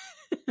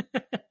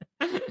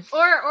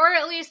 Or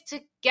at least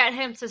to get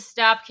him to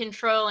stop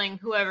controlling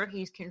whoever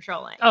he's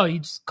controlling. Oh, you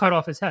just cut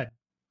off his head.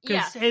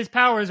 Yes. His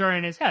powers are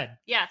in his head.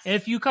 Yes.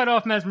 If you cut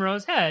off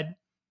Mesmero's head,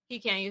 he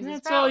can't use his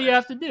powers. That's all you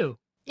have to do.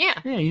 Yeah.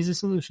 Yeah, use a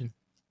solution.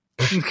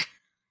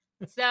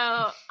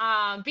 So,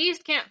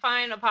 Beast can't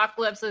find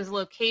Apocalypse's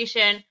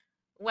location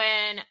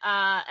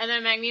and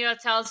then Magneto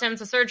tells him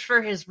to search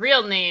for his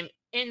real name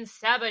in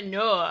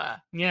Sabanor.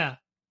 Yeah.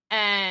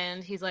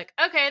 And he's like,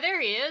 okay, there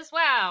he is.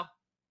 Wow.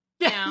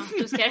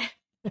 Just kidding.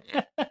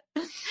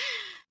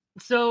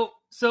 So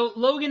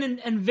Logan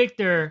and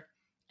Victor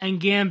and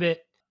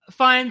Gambit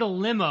find a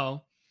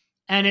limo,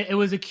 and it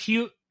was a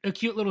cute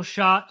little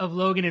shot of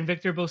Logan and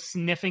Victor both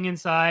sniffing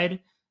inside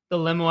the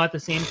limo at the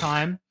same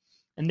time,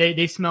 and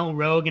they smell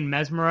Rogue and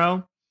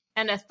Mesmero.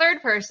 And a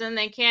third person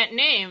they can't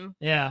name.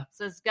 Yeah.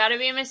 So it's got to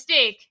be a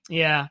mistake.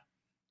 Yeah.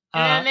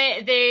 And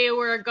then they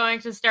were going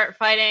to start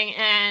fighting,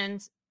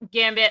 and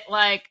Gambit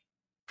like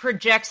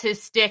projects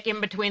his stick in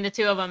between the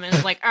two of them and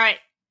is like, all right,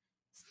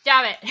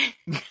 stop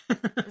it.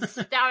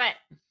 Stop it.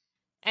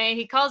 And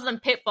he calls them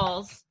pit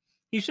bulls.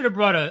 He should have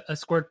brought a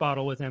squirt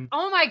bottle with him.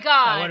 Oh my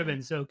God. That would have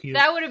been so cute.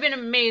 That would have been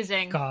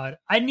amazing. God.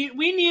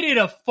 We needed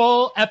a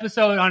full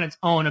episode on its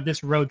own of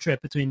this road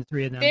trip between the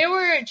three of them. They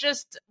were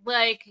just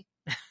like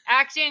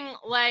acting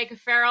like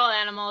feral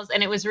animals,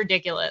 and it was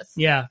ridiculous.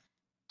 Yeah.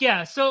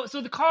 Yeah, so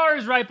the car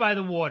is right by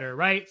the water,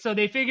 right? So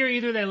they figure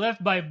either they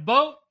left by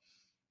boat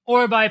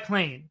or by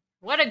plane.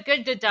 What a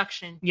good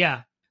deduction.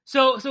 Yeah.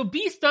 So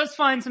Beast does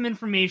find some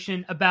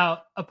information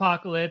about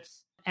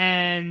Apocalypse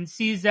and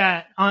sees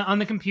that on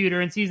the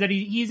computer and sees that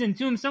he's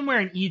entombed somewhere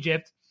in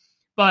Egypt.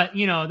 But,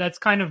 that's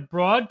kind of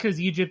broad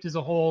because Egypt is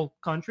a whole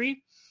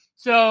country.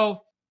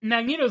 So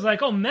Magneto's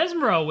like, oh,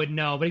 Mesmero would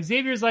know. But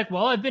Xavier's like,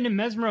 well, I've been in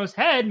Mesmero's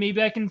head.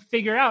 Maybe I can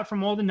figure out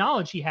from all the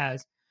knowledge he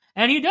has.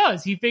 And he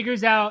does. He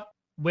figures out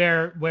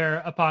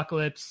where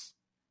Apocalypse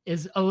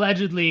is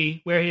allegedly,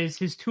 where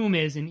his tomb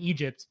is in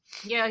Egypt.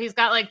 Yeah, he's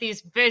got like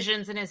these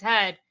visions in his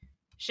head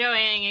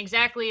showing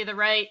exactly the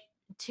right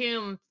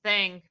tomb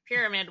thing,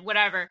 pyramid,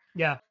 whatever.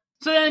 Yeah.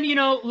 So then,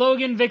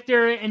 Logan,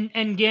 Victor,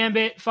 and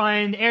Gambit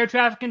find air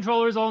traffic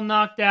controllers all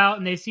knocked out,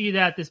 and they see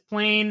that this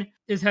plane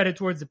is headed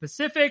towards the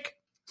Pacific.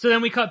 So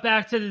then we cut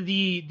back to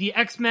the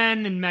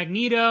X-Men and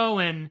Magneto,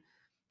 and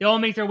they all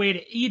make their way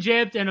to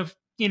Egypt, and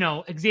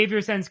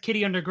Xavier sends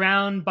Kitty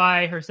underground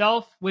by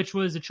herself, which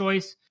was a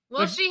choice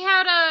Well, she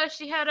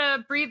had a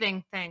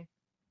breathing thing.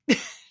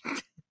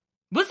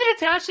 Was it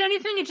attached to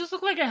anything? It just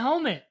looked like a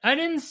helmet. I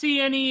didn't see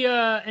any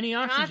oxygen.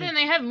 Nothing.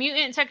 They have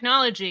mutant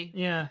technology.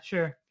 Yeah,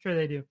 sure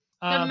they do.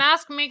 The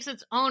mask makes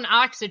its own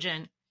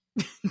oxygen.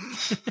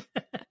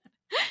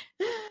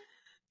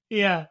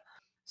 Yeah.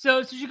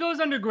 So she goes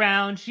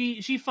underground.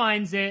 She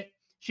finds it.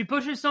 She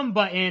pushes some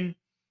button,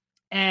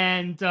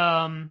 and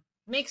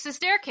makes a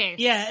staircase.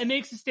 Yeah, it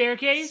makes a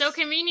staircase. So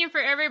convenient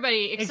for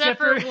everybody except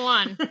for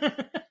one.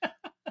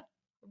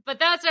 But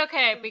that's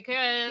okay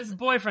because his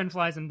boyfriend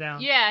flies him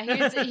down.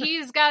 Yeah,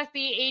 he's got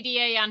the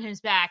ADA on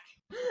his back.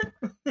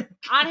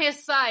 On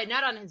his side,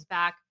 not on his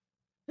back.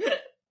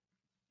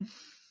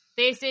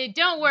 They say,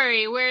 don't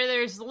worry, where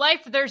there's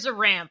life, there's a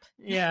ramp.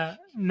 Yeah,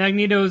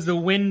 Magneto is the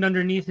wind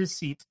underneath his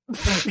seat.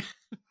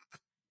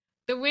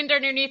 The wind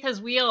underneath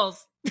his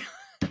wheels. God,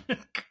 this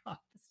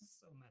is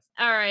so messed up.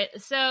 All right,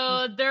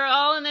 so they're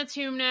all in the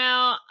tomb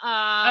now.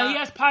 He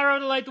has Pyro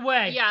to light the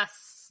way.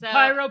 Yes. So,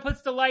 Pyro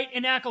puts the light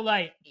in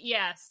Acolyte.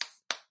 Yes.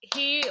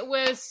 He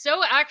was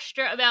so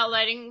extra about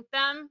lighting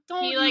them.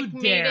 He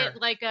made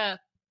it like a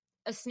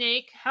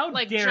snake. How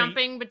like dare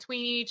jumping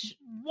between each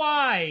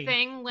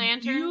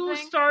lantern You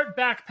thing. start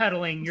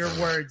backpedaling your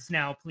words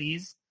now,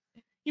 please.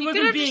 He could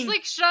have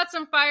just shot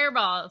some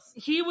fireballs.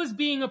 He was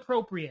being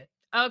appropriate.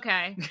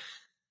 Okay.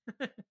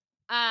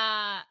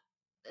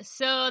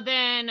 So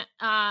then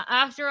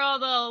after all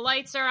the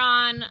lights are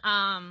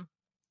on,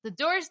 the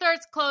door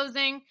starts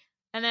closing.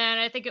 And then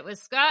I think it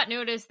was Scott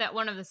noticed that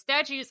one of the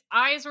statues'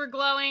 eyes were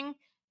glowing.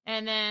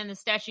 And then the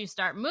statues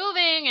start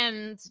moving.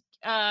 And,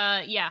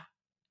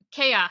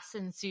 chaos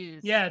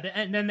ensues. Yeah,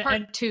 and then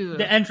Part 2.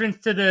 The entrance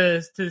to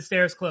the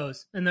stairs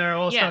close. And they're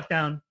all stuck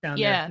down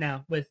there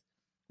now with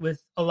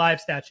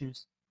alive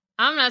statues.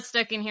 I'm not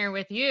stuck in here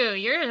with you.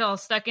 You're all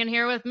stuck in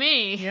here with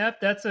me. Yep,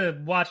 that's a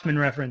Watchmen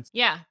reference.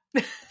 Yeah,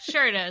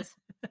 sure it is.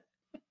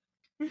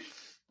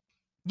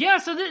 Yeah,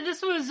 so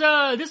this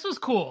was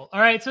cool. All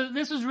right, so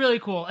this was really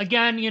cool.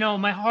 Again,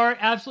 my heart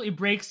absolutely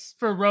breaks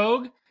for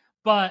Rogue,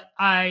 but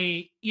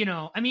her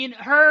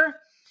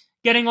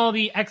getting all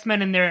the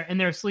X-Men in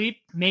their sleep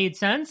made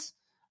sense.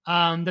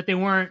 That they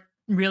weren't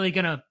really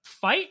gonna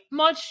fight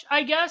much,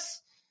 I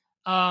guess.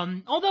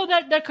 Although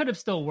that could have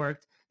still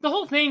worked. The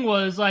whole thing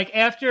was like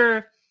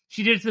after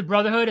she did it to the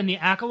Brotherhood and the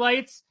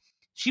Acolytes,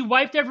 she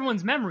wiped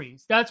everyone's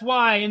memories. That's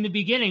why in the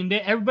beginning,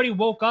 everybody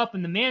woke up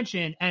in the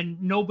mansion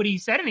and nobody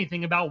said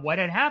anything about what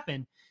had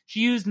happened. She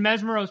used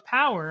Mesmero's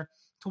power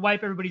to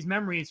wipe everybody's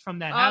memories from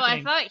that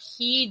happening. I thought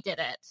he did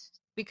it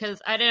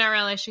because I didn't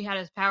realize she had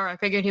his power. I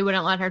figured he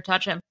wouldn't let her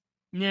touch him.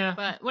 Yeah.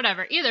 But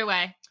whatever. Either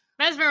way,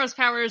 Mesmero's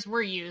powers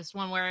were used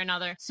one way or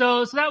another.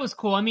 So that was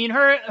cool. I mean,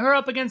 her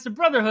up against the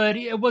Brotherhood,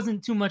 it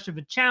wasn't too much of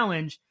a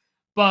challenge.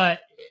 But,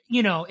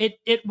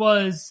 it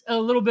was a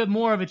little bit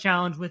more of a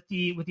challenge with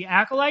the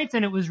Acolytes,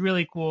 and it was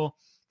really cool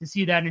to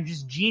see that, and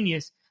just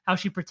genius how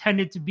she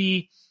pretended to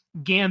be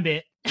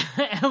Gambit.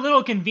 A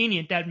little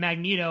convenient that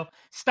Magneto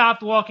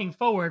stopped walking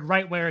forward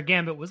right where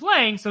Gambit was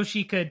laying so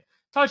she could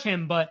touch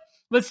him, but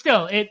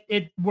still,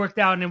 it worked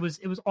out, and it was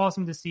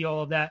awesome to see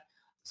all of that.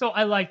 So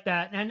I liked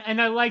that,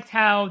 and I liked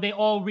how they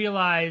all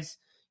realize,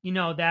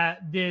 that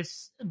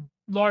this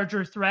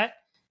larger threat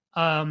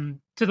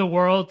to the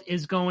world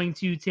is going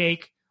to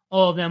take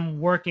all of them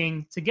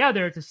working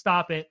together to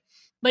stop it.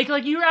 Like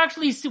you're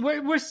actually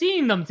we're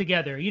seeing them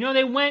together.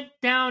 They went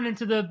down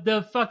into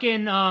the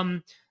fucking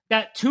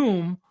that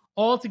tomb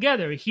all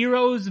together.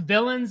 Heroes,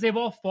 villains, they've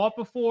all fought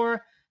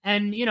before,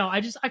 and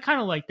I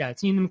kind of like that,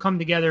 seeing them come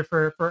together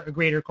for a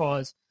greater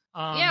cause.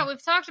 Yeah,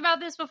 we've talked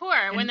about this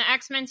before when the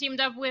X-Men teamed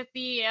up with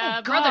the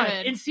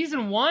Brotherhood in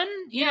season 1.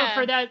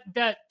 For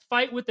that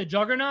fight with the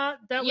Juggernaut,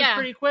 that was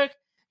pretty quick.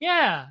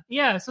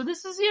 Yeah. So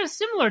this is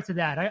similar to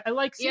that. I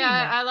like seeing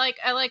that. I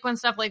like when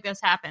stuff like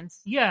this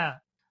happens. Yeah.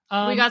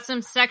 We got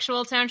some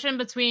sexual tension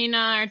between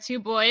our two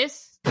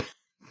boys,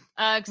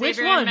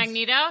 Xavier and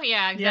Magneto.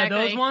 Yeah, exactly. Yeah,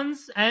 those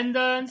ones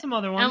and some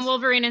other ones. And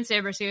Wolverine and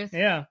Sabretooth.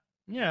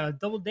 Yeah,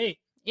 double date.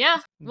 Yeah.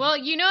 Well,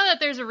 that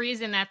there's a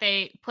reason that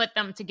they put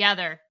them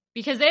together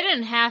because they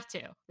didn't have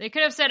to. They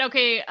could have said,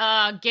 "Okay,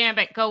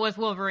 Gambit, go with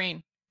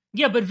Wolverine."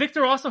 Yeah, but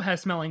Victor also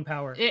has smelling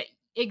power.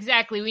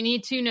 Exactly. We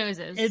need 2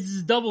 noses.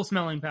 It's double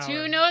smelling power.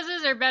 2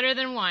 noses are better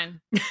than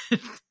 1.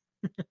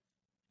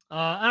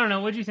 I don't know.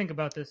 What did you think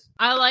about this?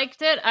 I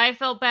liked it. I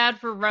felt bad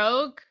for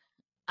Rogue.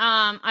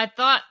 I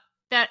thought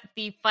that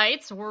the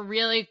fights were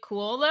really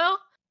cool, though.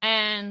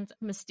 And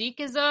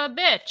Mystique is a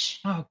bitch.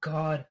 Oh,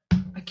 God.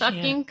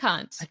 Fucking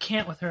cunt. I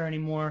can't with her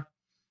anymore.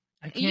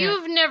 I can't.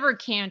 You've never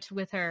can't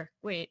with her.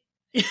 Wait.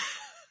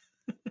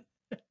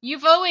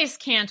 You've always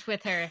can't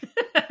with her.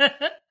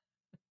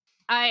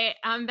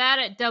 I'm bad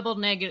at double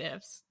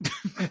negatives.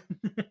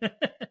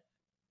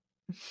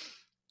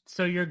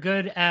 So you're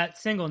good at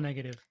single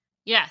negative.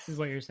 Yes. Is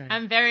what you're saying.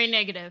 I'm very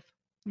negative.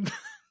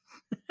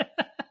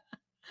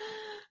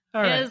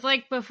 All right. It was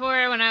like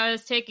before when I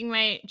was taking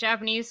my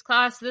Japanese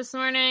class this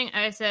morning,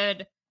 I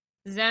said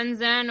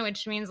zen,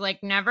 which means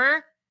like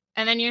never.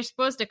 And then you're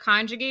supposed to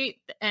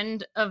conjugate the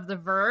end of the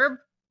verb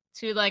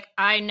to like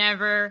I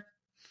never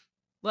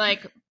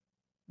like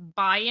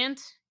buoyant,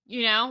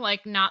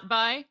 like not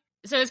buy.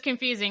 So it's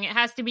confusing. It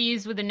has to be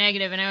used with a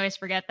negative, and I always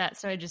forget that.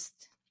 So I just,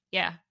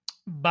 yeah.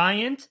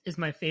 Buoyant is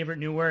my favorite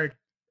new word.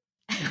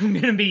 I'm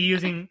going to be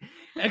using,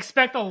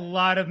 expect a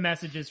lot of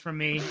messages from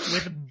me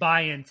with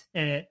buoyant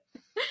in it.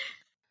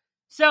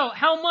 So,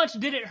 how much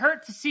did it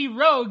hurt to see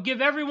Rogue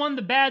give everyone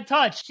the bad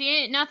touch? She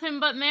ain't nothing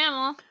but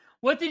mammal.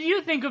 What did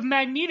you think of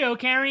Magneto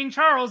carrying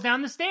Charles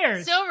down the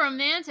stairs? So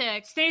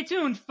romantic. Stay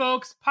tuned,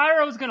 folks.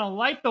 Pyro's going to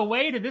light the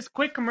way to this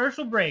quick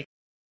commercial break.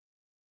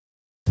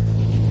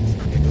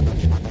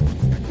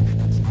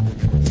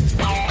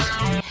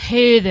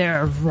 Hey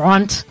there,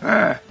 runt.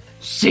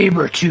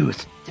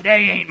 Sabretooth.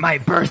 Today ain't my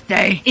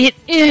birthday. It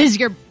is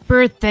your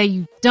birthday,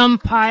 you dumb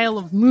pile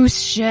of moose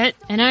shit.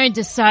 And I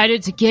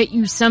decided to get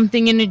you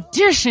something in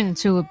addition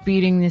to a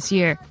beating this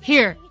year.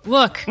 Here,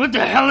 look. What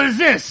the hell is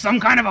this?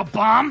 Some kind of a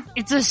bomb?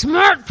 It's a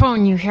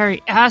smartphone, you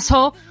hairy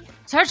asshole.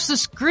 Touch the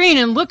screen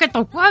and look at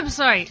the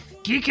website.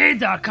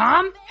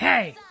 Geekade.com?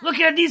 Hey, look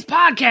at these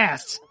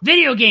podcasts.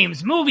 Video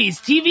games, movies,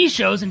 TV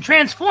shows, and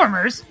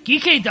Transformers.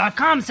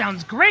 Geekade.com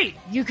sounds great.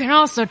 You can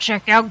also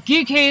check out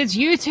Geekade's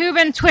YouTube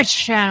and Twitch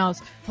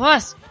channels,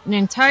 plus an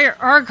entire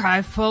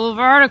archive full of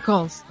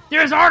articles.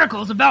 There's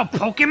articles about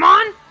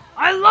Pokemon?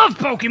 I love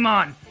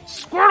Pokemon.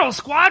 Squirtle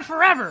Squad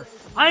forever.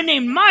 I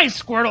named my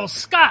Squirtle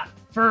Scott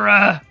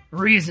for,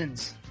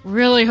 reasons.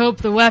 Really hope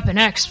the Weapon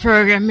X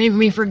program made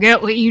me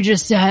forget what you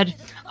just said.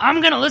 I'm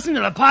gonna listen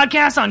to the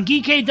podcast on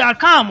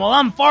Geekade.com while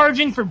I'm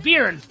foraging for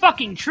beer and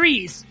fucking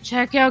trees.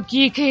 Check out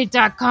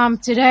Geekade.com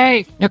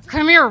today. Now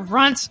come here,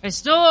 runt. I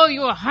still owe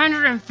you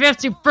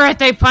 150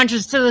 birthday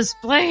punches to the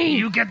spleen.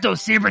 You get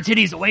those saber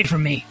titties away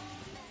from me.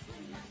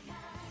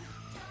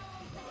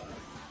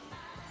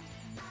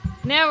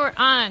 Now we're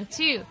on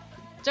to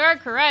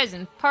Dark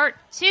Horizon Part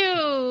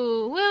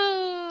 2.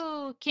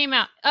 Woo! Came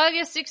out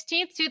August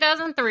 16th,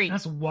 2003.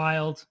 That's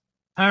wild.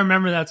 I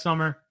remember that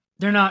summer.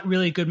 They're not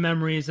really good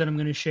memories that I'm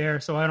going to share,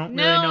 so I don't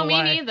really know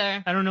why. No, me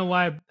neither. I don't know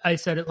why I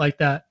said it like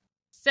that.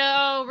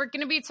 So we're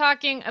going to be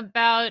talking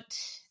about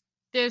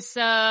this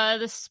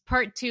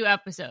Part 2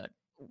 episode.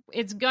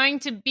 It's going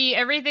to be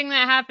everything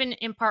that happened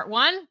in Part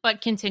 1, but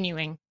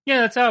continuing.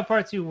 Yeah, that's how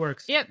Part 2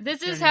 works. Yep,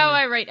 this is how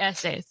I write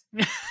essays.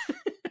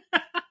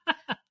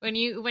 When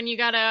you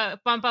gotta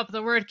bump up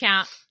the word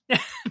count.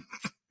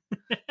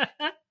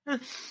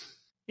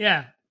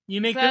 Yeah.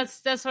 You make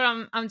that's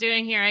what I'm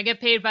doing here. I get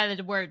paid by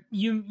the word.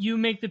 You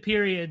make the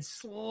periods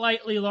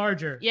slightly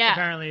larger. Yeah,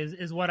 apparently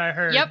is what I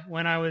heard. Yep.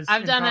 When I was.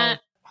 I've done college.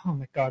 that. Oh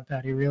my God,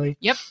 Patty, really?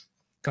 Yep.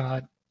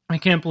 God, I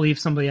can't believe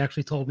somebody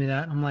actually told me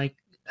that. I'm like,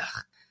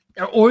 ugh.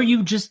 Or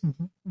you just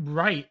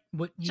write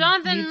what you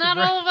Jonathan, not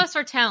write. all of us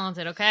are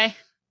talented, okay?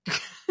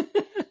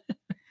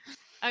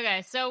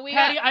 Okay, so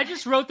Patty, I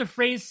just wrote the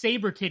phrase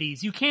saber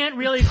titties. You can't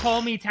really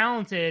call me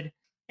talented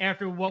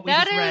after what we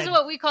just read. That is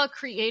what we call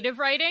creative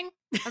writing,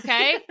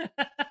 okay?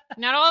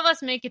 Not all of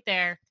us make it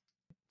there.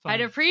 Fine.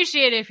 I'd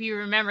appreciate it if you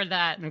remember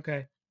that.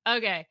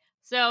 Okay,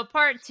 so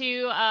Part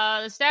 2,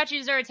 the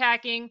statues are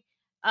attacking.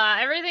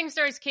 Everything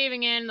starts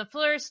caving in. The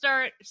floors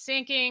start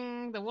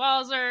sinking. The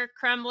walls are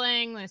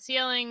crumbling. The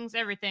ceilings,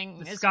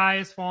 everything. The sky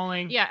is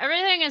falling. Yeah,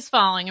 everything is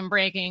falling and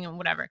breaking and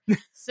whatever.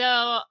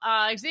 So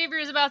Xavier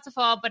is about to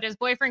fall, but his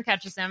boyfriend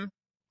catches him.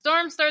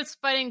 Storm starts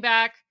fighting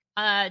back.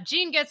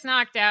 Jean gets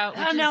knocked out,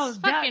 which is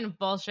fucking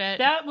bullshit.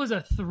 That was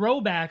a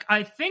throwback.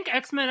 I think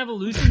X-Men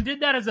Evolution did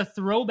that as a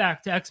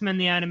throwback to X-Men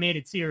the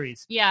Animated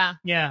Series. Yeah.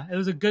 Yeah, it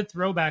was a good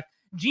throwback.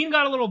 Jean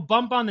got a little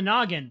bump on the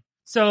noggin.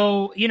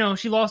 So,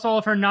 she lost all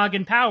of her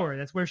noggin power.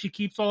 That's where she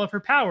keeps all of her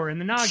power, in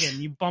the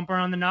noggin. You bump her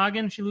on the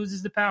noggin, she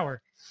loses the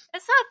power.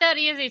 It's not that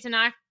easy to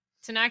knock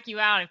you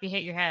out if you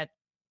hit your head.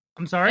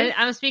 I'm sorry?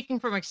 I'm speaking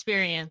from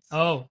experience.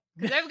 Oh.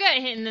 Because I've got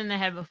hit in the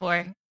head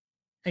before.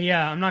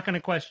 Yeah, I'm not going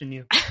to question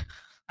you.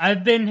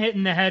 I've been hit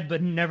in the head,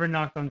 but never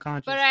knocked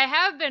unconscious. But I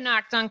have been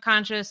knocked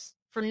unconscious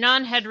for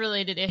non-head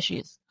related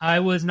issues.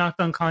 I was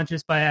knocked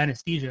unconscious by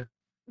anesthesia.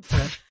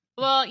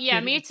 Well, yeah,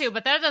 me too,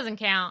 but that doesn't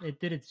count. It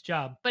did its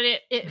job. But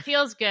it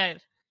feels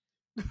good.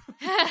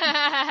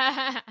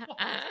 Yeah,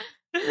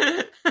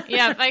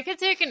 if I could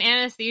take an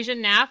anesthesia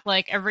nap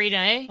like every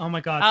day. Oh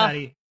my God,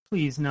 Patty.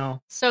 Please,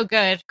 no. So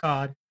good.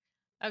 God.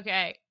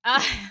 Okay.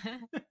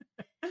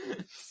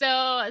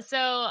 So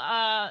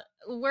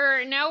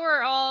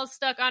we're all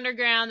stuck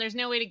underground. There's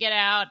no way to get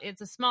out.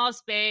 It's a small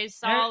space.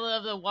 All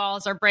of the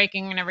walls are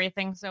breaking and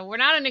everything. So we're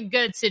not in a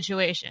good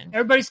situation.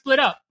 Everybody split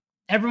up.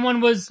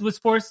 Everyone was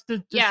forced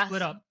to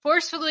split up.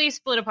 Forcefully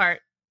split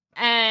apart.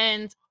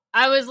 And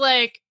I was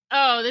like,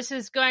 oh, this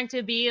is going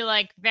to be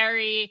like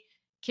very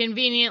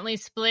conveniently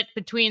split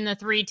between the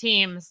three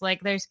teams.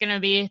 Like there's going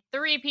to be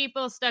 3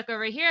 people stuck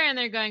over here and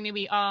they're going to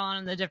be all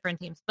on the different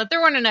teams. But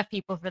there weren't enough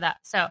people for that.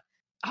 So,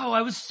 oh,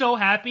 I was so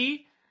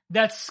happy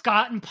that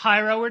Scott and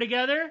Pyro were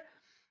together.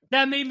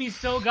 That made me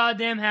so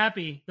goddamn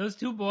happy. Those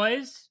 2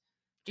 boys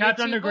trapped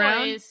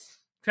underground.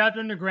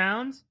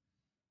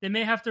 They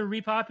may have to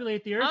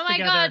repopulate the Earth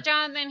together. Oh my God,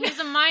 Jonathan, he's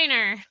a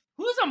minor.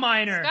 Who's a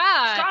minor?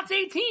 Scott. Scott's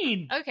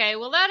 18. Okay,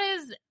 well that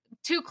is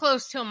too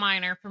close to a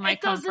minor for my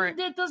comfort.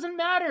 It doesn't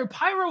matter.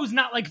 Pyro's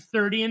not like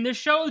 30 in this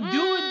show.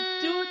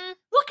 Dude,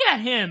 look at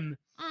him.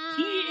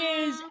 He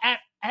is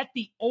at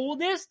the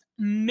oldest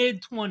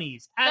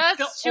mid-20s.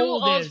 That's too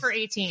old for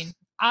 18.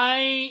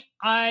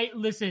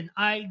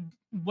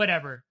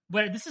 Whatever.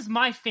 This is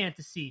my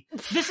fantasy.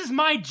 This is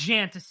my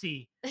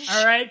jantasy.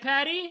 All right,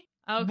 Patty?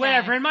 Okay.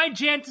 Whatever. In my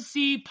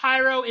jantasy,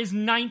 Pyro is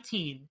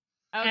 19.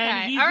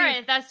 Okay. All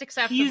right, that's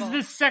acceptable. He's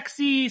the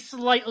sexy,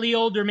 slightly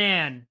older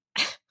man.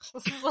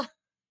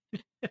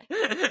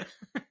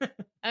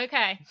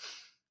 Okay.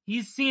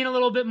 He's seen a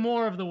little bit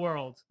more of the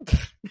world.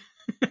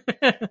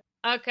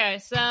 Okay,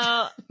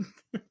 so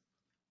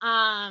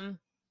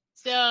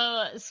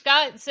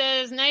Scott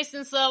says, nice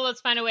and slow,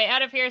 let's find a way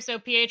out of here. So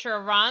Pietro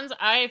runs.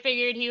 I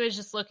figured he was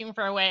just looking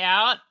for a way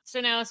out. So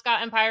now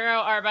Scott and Pyro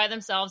are by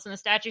themselves and the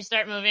statues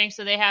start moving,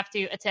 so they have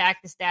to attack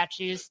the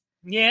statues.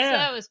 Yeah. So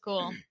that was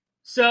cool.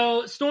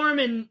 So Storm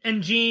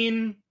and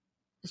Jean,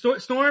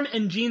 Storm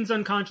and Jean's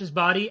unconscious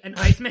body and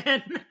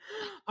Iceman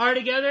are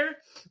together.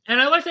 And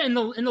I like that in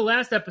the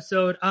last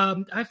episode,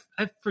 I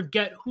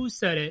forget who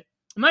said it.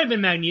 It might have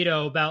been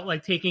Magneto about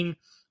like taking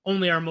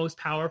only our most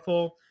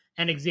powerful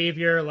and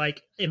Xavier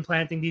like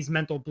implanting these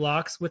mental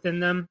blocks within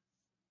them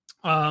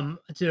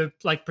to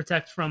like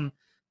protect from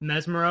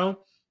Mesmero.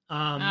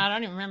 I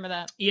don't even remember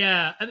that.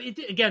 Yeah. I mean,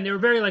 again, they were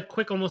very like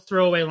quick, almost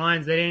throwaway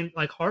lines. They didn't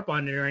like harp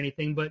on it or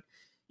anything, but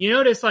you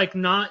notice like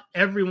not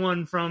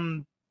everyone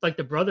from like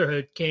the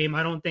Brotherhood came.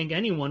 I don't think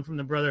anyone from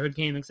the Brotherhood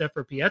came except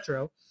for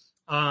Pietro.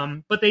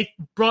 But they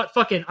brought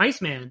fucking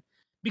Iceman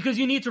because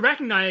you need to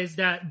recognize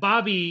that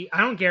Bobby, I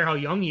don't care how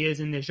young he is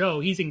in the show,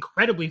 he's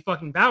incredibly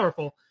fucking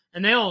powerful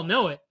and they all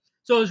know it.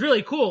 So it was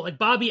really cool. Like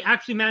Bobby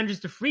actually manages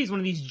to freeze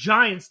one of these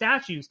giant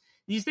statues.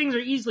 These things are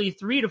easily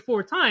 3 to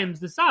 4 times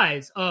the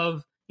size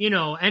of,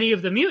 any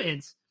of the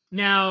mutants.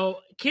 Now,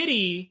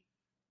 Kitty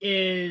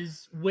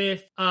is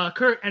with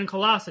Kurt and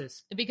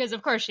Colossus. Because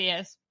of course she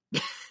is.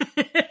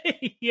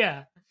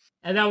 Yeah.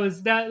 And that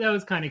was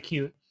kind of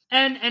cute.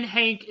 And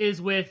Hank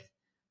is with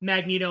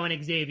Magneto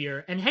and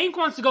Xavier. And Hank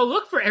wants to go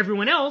look for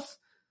everyone else.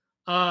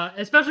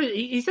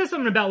 Especially, he says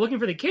something about looking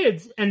for the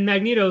kids. And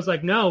Magneto's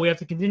like, no, we have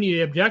to continue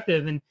the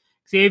objective. And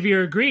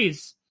Xavier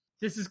agrees.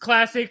 This is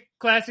classic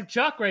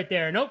Chuck right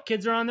there. Nope,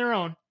 kids are on their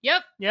own.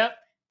 Yep.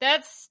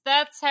 That's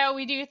how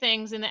we do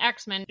things in the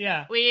X-Men.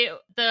 Yeah.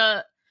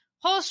 The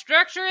whole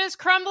structure is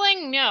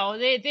crumbling. No,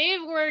 they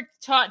were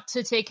taught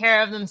to take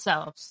care of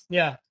themselves.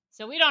 Yeah.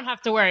 So we don't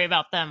have to worry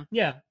about them.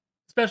 Yeah.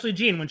 Especially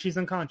Jean when she's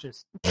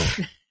unconscious.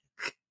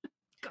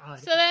 God.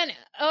 So then,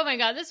 oh my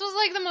God, this was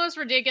like the most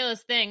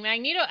ridiculous thing.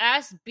 Magneto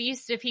asked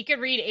Beast if he could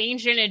read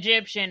ancient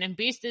Egyptian, and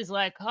Beast is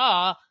like,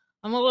 I'm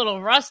a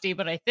little rusty,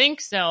 but I think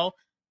so.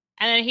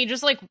 And then he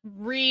just like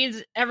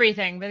reads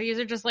everything, but these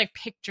are just like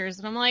pictures.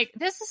 And I'm like,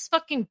 this is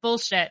fucking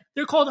bullshit.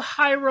 They're called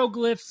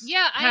hieroglyphs.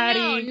 Yeah,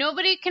 Patty. I know.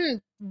 Nobody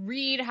can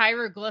read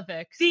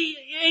hieroglyphics. The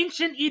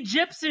ancient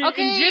Egyptians could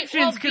Beast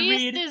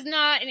read. Beast is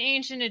not an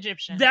ancient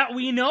Egyptian. That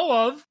we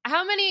know of.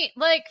 How many,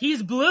 like...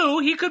 He's blue.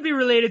 He could be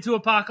related to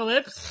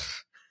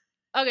Apocalypse.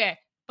 Okay,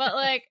 but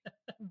like...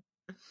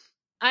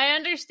 I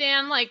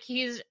understand, like,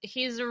 he's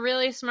a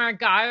really smart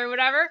guy or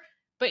whatever,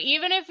 but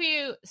even if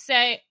you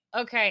say...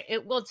 Okay,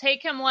 it will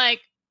take him like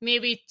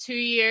maybe 2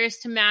 years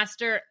to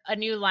master a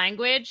new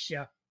language.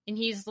 Yeah. And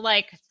he's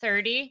like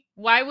 30.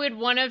 Why would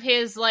one of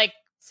his like,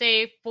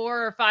 say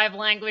 4 or 5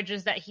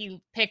 languages that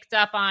he picked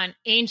up on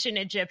ancient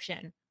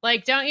Egyptian?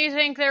 Like, don't you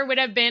think there would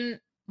have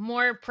been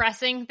more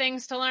pressing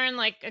things to learn?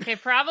 Like, okay,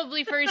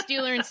 probably first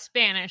you learn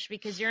Spanish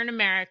because you're in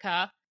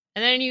America.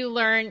 And then you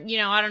learn,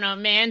 I don't know,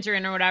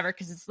 Mandarin or whatever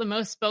because it's the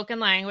most spoken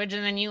language.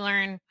 And then you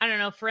learn, I don't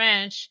know,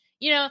 French.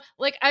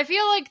 Like, I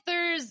feel like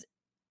there's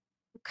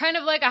kind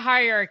of like a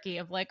hierarchy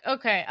of like,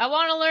 okay, I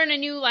want to learn a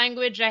new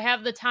language. I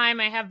have the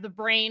time. I have the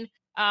brain.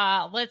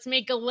 Let's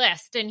make a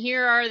list. And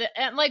here are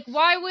and like,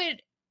 why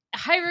would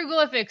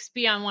hieroglyphics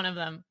be on one of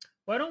them?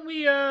 Why don't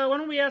we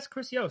ask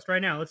Chris Yost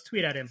right now? Let's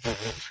tweet at him.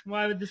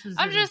 Why would this?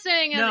 I'm just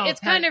saying,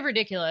 it's kind of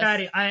ridiculous.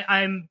 Patty,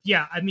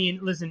 I mean,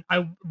 listen,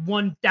 I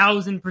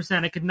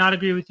 1000%, I could not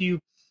agree with you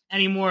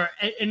anymore.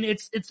 And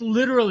it's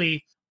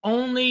literally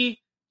only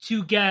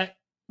to get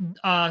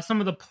some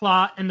of the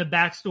plot and the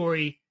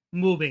backstory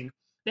moving.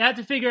 They had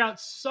to figure out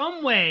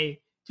some way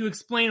to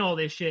explain all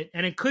this shit,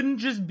 and it couldn't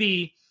just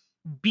be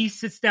Beast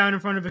sits down in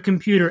front of a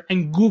computer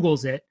and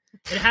Googles it.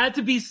 It had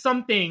to be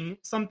something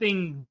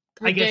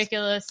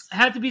ridiculous. It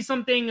had to be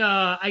something,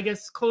 I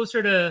guess,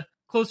 closer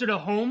to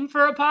home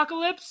for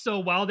Apocalypse. So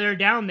while they're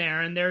down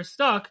there and they're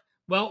stuck,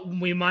 well,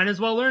 we might as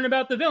well learn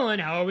about the villain.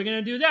 How are we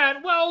going to do that?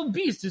 Well,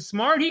 Beast is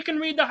smart. He can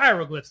read the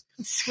hieroglyphs.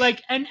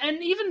 Like, and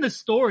even the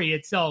story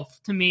itself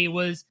to me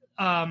was,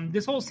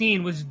 this whole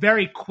scene was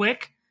very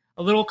quick.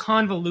 A little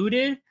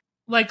convoluted.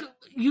 Like,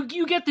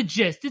 you get the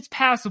gist. It's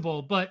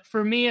passable. But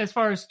for me, as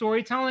far as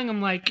storytelling,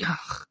 I'm like,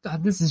 oh,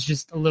 God, this is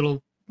just a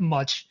little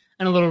much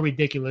and a little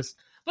ridiculous.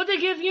 But they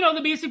give,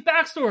 the basic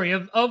backstory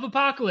of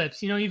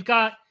Apocalypse. You've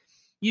got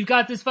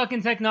this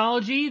fucking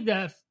technology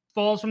that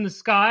falls from the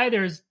sky.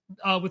 There's,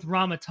 with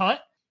Rama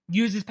Tut,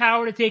 uses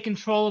power to take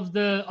control of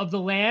the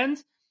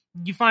land.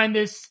 You find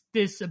this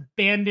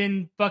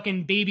abandoned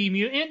fucking baby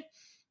mutant.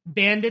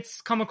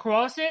 Bandits come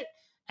across it,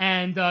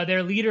 and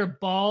their leader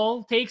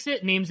Ball takes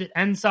it, names it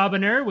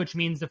En-Sabah-Nur, which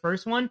means the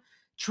first one,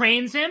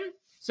 trains him,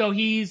 so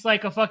he's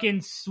like a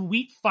fucking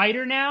sweet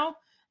fighter now.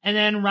 And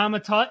then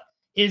Rama-Tut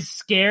is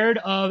scared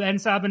of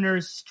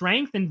En-Sabah-Nur's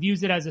strength and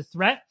views it as a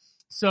threat.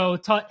 So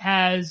Tut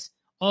has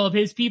all of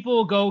his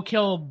people go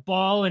kill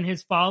Ball and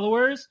his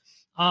followers.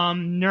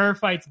 Nur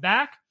fights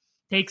back,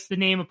 takes the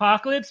name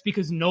Apocalypse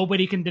because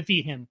nobody can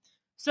defeat him.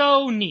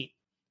 So neat.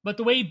 But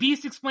the way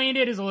Beast explained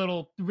it is a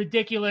little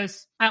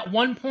ridiculous. At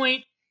one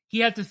point, he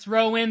had to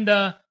throw in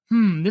the,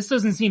 this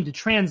doesn't seem to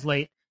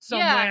translate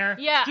somewhere.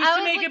 Yeah, just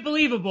to make it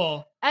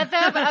believable. At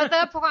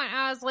that point,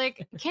 I was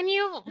like, can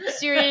you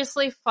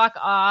seriously fuck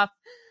off?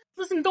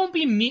 Listen, don't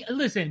be mean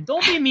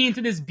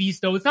to this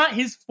Beast, though. It's not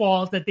his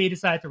fault that they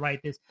decided to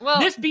write this. Well,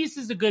 this Beast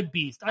is a good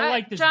Beast. I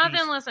like this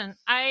Jonathan, Beast. Listen,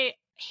 I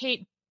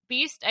hate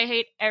Beast. I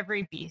hate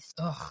every Beast.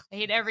 Ugh. I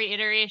hate every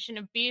iteration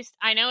of Beast.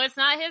 I know it's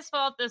not his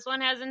fault. This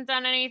one hasn't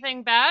done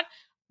anything bad,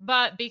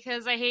 but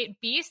because I hate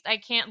Beast, I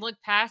can't look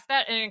past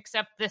that and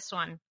accept this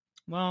one.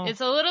 Well,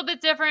 it's a little bit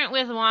different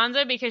with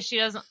Wanda because she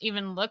doesn't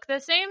even look the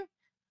same,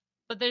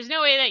 but there's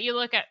no way that you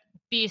look at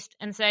Beast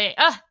and say,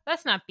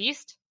 that's not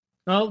Beast.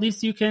 Well, at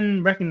least you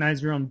can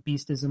recognize your own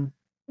beastism.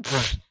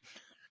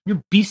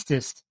 You're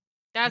beastist.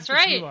 That's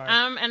right.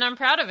 And I'm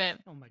proud of it.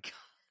 Oh my God.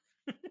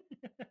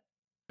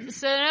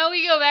 So now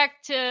we go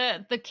back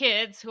to the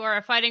kids who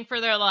are fighting for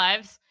their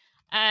lives,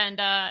 and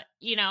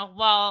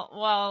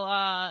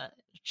while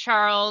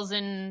Charles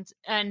and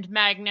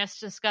Magnus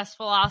discuss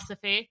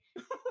philosophy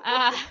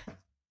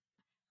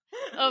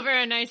over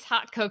a nice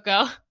hot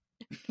cocoa,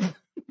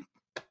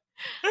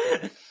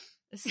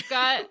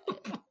 Scott.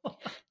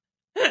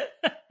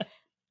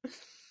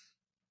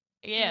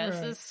 Yeah, right.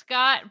 So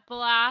Scott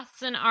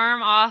blasts an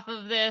arm off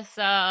of this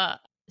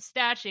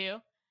statue.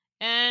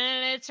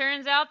 And it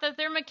turns out that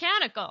they're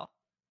mechanical.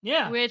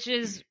 Yeah. Which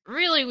is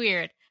really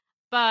weird.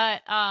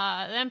 But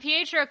then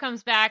Pietro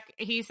comes back.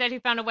 He said he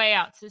found a way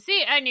out. So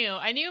see, I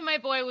knew my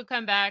boy would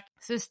come back.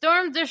 So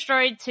Storm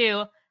destroyed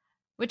 2,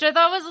 which I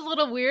thought was a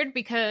little weird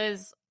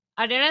because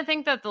I didn't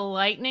think that the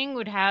lightning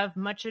would have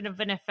much of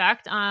an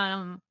effect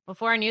on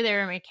before I knew they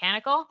were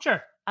mechanical.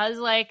 Sure. I was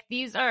like,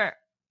 these are,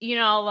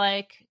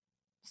 like...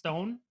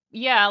 Stone?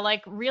 Yeah,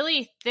 like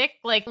really thick.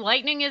 Like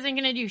lightning isn't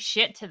going to do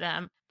shit to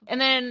them. And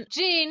then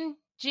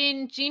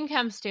Jean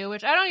comes to,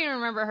 which I don't even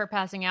remember her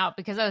passing out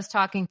because I was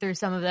talking through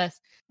some of this.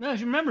 No,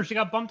 remember, she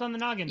got bumped on the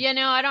noggin. Yeah,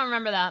 no, I don't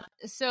remember that.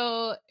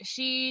 So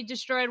she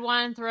destroyed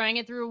one, throwing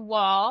it through a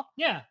wall.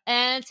 Yeah.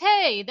 And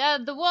hey,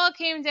 the wall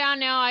came down.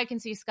 Now I can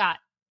see Scott.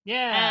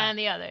 Yeah. And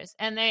the others.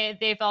 And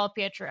they followed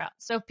Pietro out.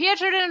 So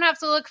Pietro didn't have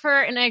to look for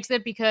an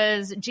exit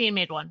because Jean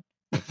made one.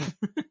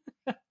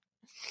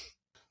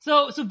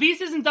 So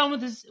Beast isn't done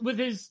with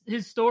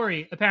his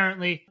story,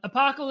 apparently.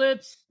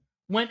 Apocalypse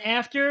went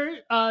after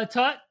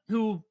Tut,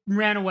 who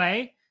ran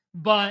away,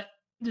 but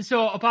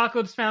so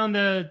Apocalypse found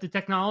the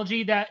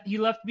technology that he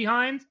left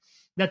behind,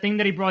 that thing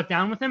that he brought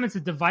down with him. It's a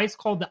device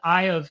called the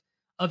Eye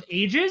of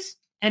Ages,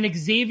 and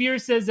Xavier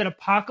says that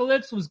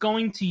Apocalypse was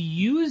going to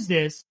use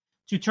this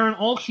to turn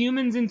all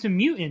humans into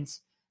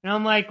mutants. And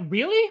I'm like,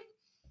 really?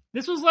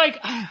 This was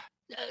like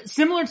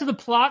similar to the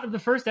plot of the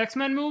first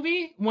X-Men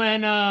movie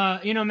when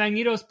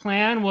Magneto's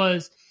plan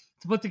was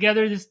to put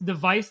together this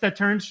device that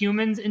turns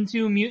humans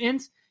into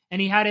mutants. And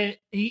he had it.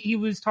 He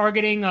was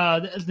targeting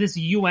this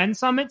UN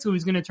summit, so he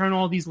was going to turn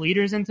all these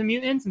leaders into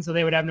mutants, and so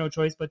they would have no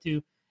choice but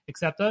to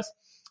accept us.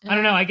 I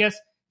don't know. I guess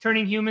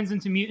turning humans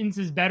into mutants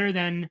is better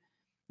than,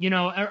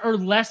 or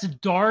less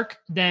dark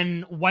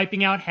than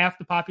wiping out half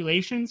the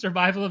population.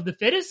 Survival of the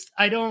fittest.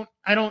 I don't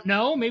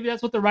know. Maybe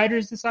that's what the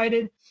writers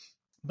decided.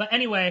 But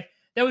anyway,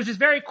 that was just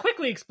very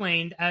quickly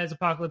explained as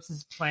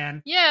Apocalypse's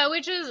plan. Yeah,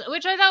 which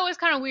I thought was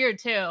kind of weird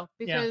too,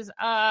 because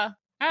I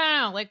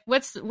don't know, like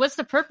what's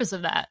the purpose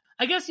of that?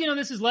 I guess,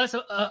 this is less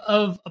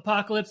of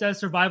Apocalypse as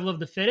survival of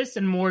the fittest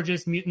and more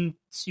just mutant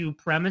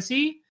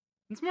supremacy.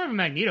 It's more of a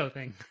Magneto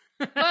thing.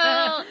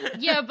 Well,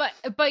 yeah,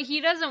 but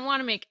he doesn't want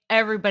to make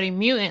everybody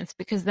mutants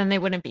because then they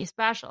wouldn't be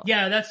special.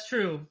 Yeah, that's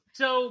true.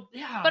 So,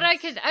 yeah. But I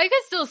could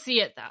still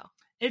see it though.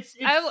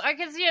 I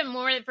could see it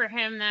more for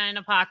him than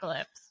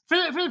Apocalypse.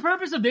 For the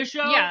purpose of this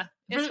show, yeah,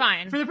 it's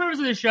fine. For the purpose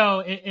of this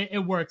show,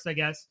 it works, I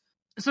guess.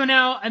 So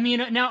now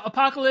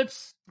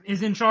Apocalypse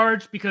is in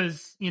charge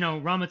because,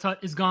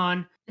 Rama-Tut is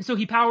gone. And so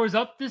he powers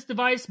up this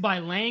device by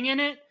laying in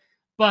it.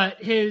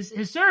 But his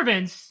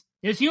servants,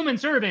 his human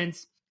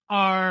servants,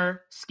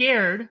 are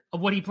scared of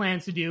what he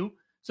plans to do.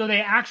 So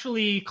they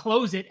actually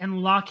close it and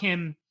lock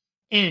him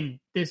in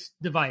this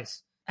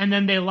device. And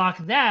then they lock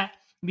that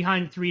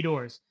behind 3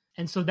 doors.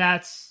 And so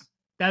that's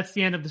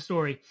the end of the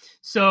story.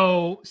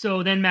 So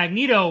then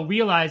Magneto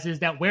realizes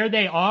that where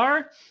they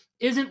are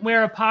isn't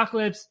where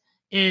Apocalypse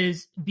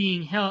is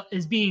being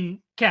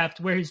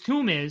kept, where his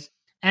tomb is.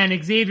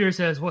 And Xavier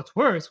says, what's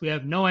worse, we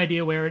have no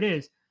idea where it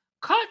is.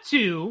 Cut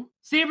to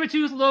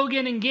Sabretooth,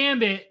 Logan, and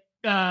Gambit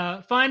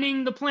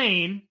finding the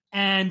plane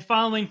and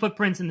following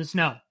footprints in the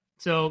snow.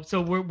 So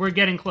we're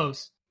getting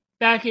close.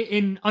 Back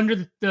in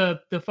under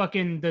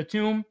the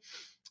tomb,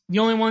 the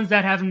only ones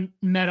that haven't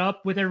met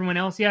up with everyone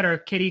else yet are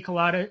Kitty,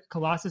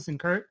 Colossus, and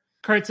Kurt.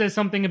 Kurt says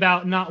something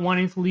about not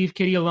wanting to leave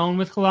Kitty alone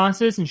with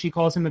Colossus, and she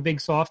calls him a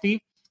big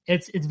softie.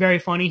 It's very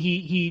funny.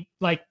 He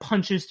like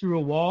punches through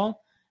a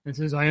wall and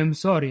says, "I am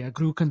sorry, I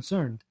grew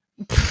concerned."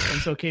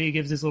 And so Kitty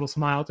gives this little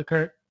smile to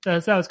Kurt.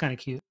 That was kind of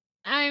cute.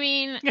 I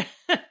mean,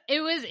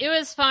 it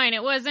was fine.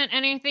 It wasn't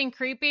anything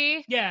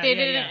creepy. Yeah, they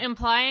didn't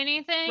imply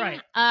anything.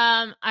 Right.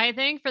 I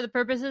think for the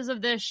purposes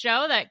of this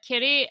show, that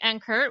Kitty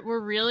and Kurt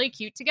were really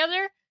cute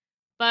together,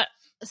 but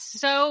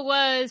so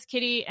was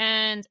Kitty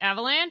and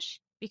Avalanche,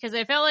 because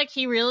I felt like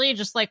he really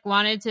just like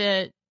wanted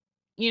to,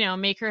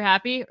 make her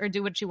happy or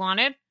do what she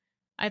wanted.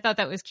 I thought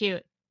that was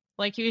cute.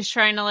 Like he was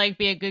trying to like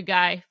be a good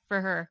guy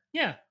for her.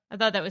 Yeah, I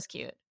thought that was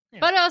cute. Yeah.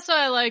 But also,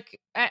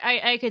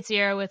 I could see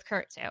her with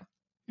Kurt too.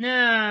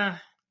 Nah,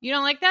 you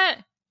don't like that?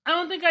 I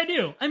don't think I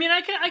do. I mean,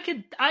 I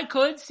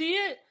could see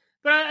it,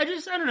 but I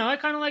don't know. I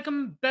kind of like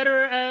them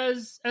better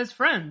as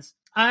friends.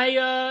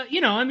 I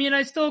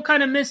still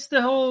kind of miss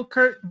the whole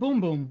Kurt Boom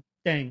Boom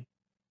thing,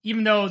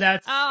 even though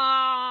that's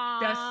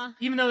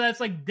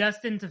like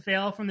destined to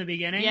fail from the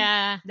beginning.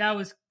 Yeah, that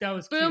was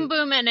Boom cute.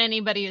 Boom, and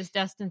anybody is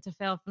destined to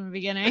fail from the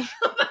beginning.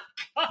 Oh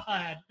my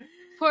god.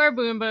 Poor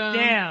Boom Boom.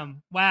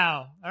 Damn.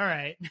 Wow. All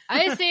right.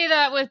 I say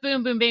that with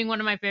Boom Boom being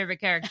one of my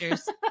favorite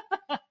characters.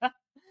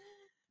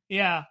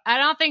 Yeah. I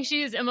don't think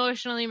she's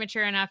emotionally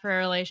mature enough for a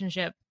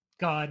relationship.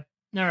 God.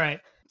 All right.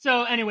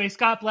 So anyway,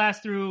 Scott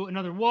blasts through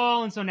another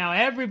wall, and so now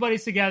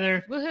everybody's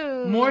together.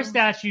 Woohoo. More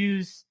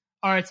statues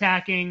are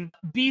attacking.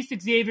 Beast,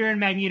 Xavier, and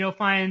Magneto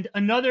find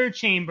another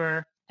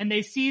chamber, and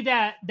they see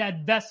that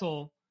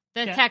vessel.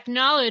 The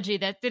technology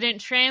that didn't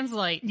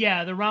translate.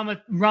 Yeah, the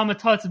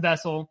Ramatut's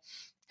vessel.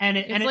 And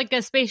it's like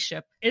a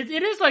spaceship. It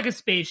is like a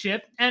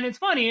spaceship, and it's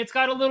funny. It's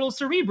got a little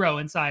Cerebro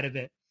inside of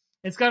it.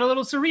 It's got a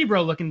little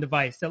Cerebro-looking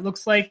device that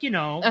looks like,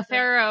 a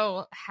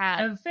Pharaoh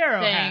hat. A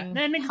Pharaoh thing. hat. And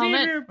then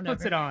Xavier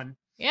puts it on.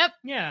 Yep.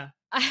 Yeah.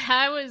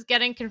 I was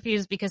getting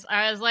confused because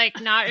I was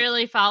like not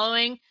really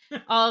following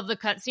all of the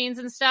cutscenes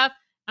and stuff,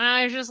 and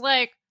I was just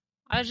like,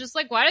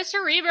 why does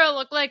Cerebro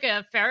look like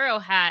a Pharaoh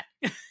hat?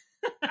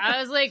 I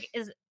was like,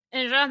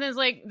 and Jonathan's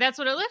like, that's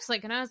what it looks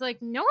like, and I was like,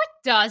 no, it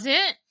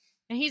doesn't.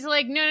 And he's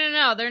like,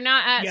 no, they're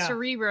not at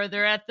Cerebro.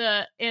 They're at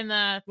in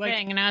the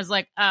thing. And I was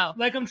like, oh.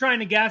 Like I'm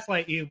trying to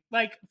gaslight you.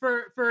 Like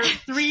for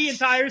 3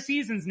 entire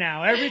seasons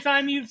now, every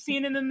time you've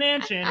seen in the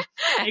mansion,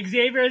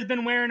 Xavier has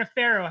been wearing a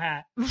Pharaoh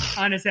hat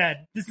on his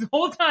head. This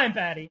whole time,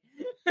 Patty.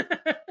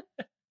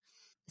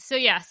 So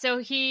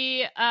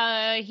he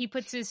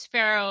puts his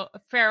Pharaoh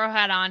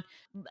hat on.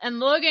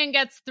 And Logan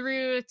gets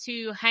through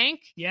to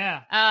Hank.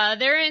 Yeah.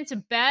 They're in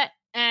Tibet,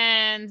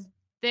 and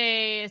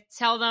they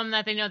tell them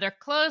that they know they're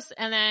close,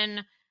 and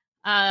then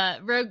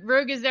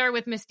Rogue is there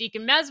with Mystique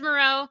and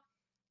Mesmero,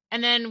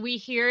 and then we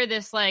hear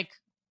this like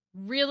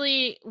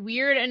really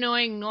weird,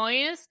 annoying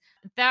noise.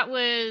 That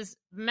was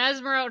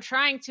Mesmero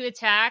trying to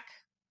attack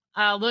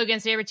Logan,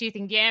 Sabretooth,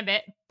 and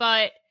Gambit,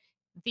 but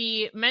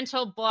the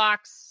mental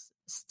blocks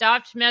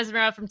stopped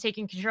Mesmero from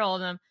taking control of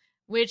them,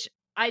 which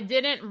I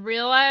didn't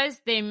realize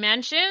they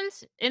mentioned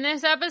in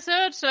this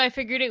episode, so I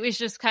figured it was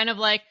just kind of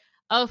like,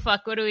 oh,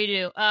 fuck, what do we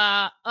do?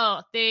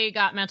 They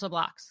got mental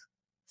blocks.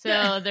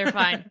 So they're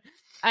fine.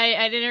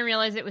 I didn't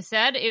realize it was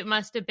said. It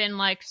must have been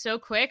like so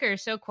quick or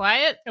so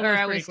quiet, or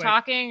I was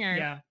talking,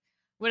 or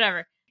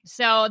whatever.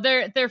 So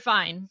they're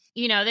fine.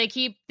 They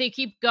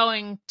keep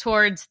going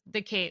towards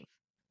the cave.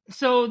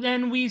 So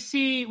then we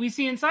see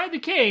inside the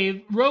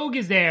cave, Rogue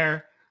is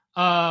there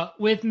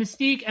with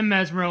Mystique and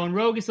Mesmero, and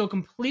Rogue is still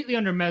completely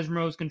under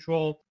Mesmero's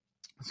control.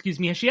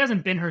 Excuse me. She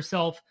hasn't been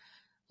herself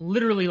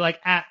literally like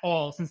at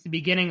all since the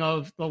beginning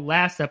of the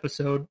last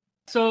episode.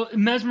 So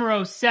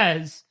Mesmero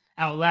says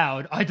out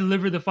loud, I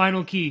deliver the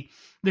final key,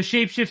 the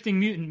shape-shifting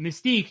mutant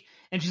Mystique.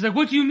 And she's like,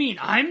 what do you mean?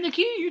 I'm the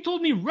key? You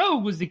told me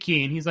Rogue was the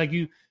key. And he's like,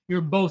 you're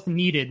both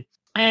needed.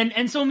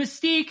 And so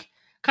Mystique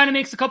kind of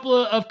makes a couple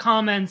of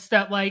comments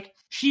that like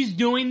she's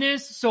doing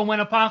this so when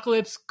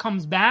Apocalypse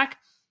comes back,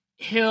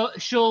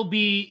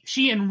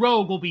 she and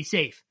Rogue will be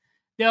safe.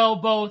 They'll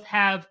both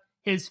have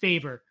his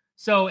favor.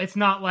 So it's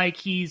not like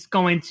he's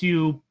going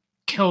to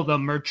kill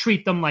them or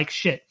treat them like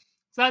shit.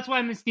 So that's why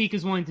Mystique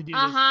is willing to do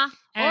this.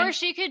 Or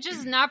she could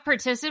just not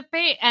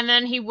participate, and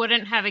then he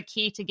wouldn't have a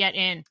key to get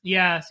in.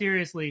 Yeah,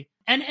 seriously.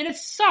 And it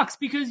sucks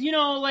because,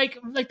 like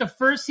the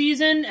first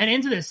season and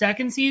into the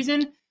second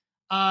season,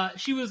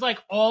 she was like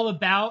all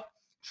about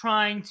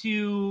trying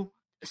to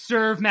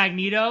serve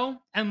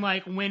Magneto and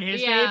like win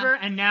his favor.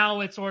 And now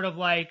it's sort of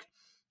like,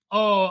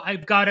 oh,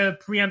 I've got to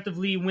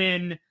preemptively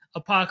win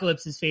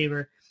Apocalypse's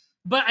favor.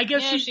 But I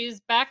guess she's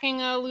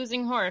backing a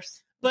losing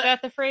horse. Is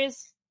that the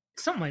phrase?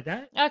 Something like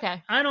that.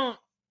 Okay. I don't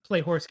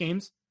play horse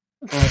games.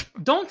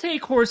 Don't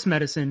take horse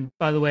medicine,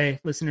 by the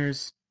way,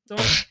 listeners.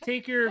 Don't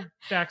take your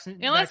vaccine.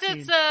 Unless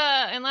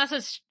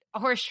it's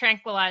horse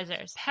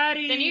tranquilizers.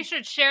 Patty, then you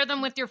should share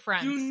them with your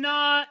friends. Do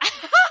not.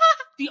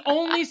 The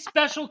only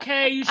Special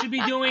K you should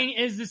be doing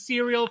is the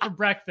cereal for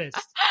breakfast.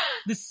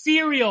 The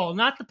cereal,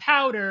 not the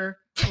powder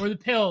or the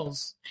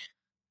pills.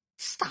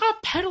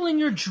 Stop peddling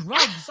your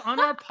drugs on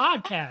our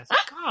podcast.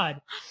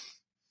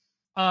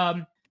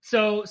 God.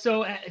 So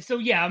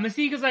yeah,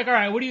 Masika's like, all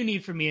right, what do you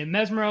need from me? And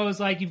Mesmero is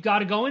like, you've got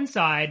to go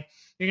inside.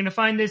 You're going to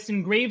find this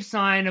engraved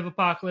sign of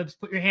Apocalypse.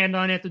 Put your hand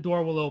on it. The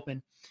door will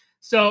open.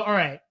 So, all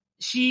right.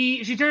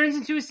 She turns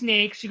into a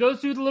snake. She goes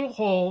through the little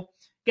hole,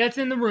 gets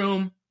in the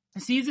room,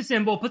 sees the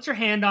symbol, puts her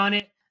hand on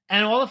it,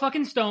 and all the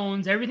fucking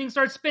stones, everything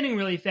starts spinning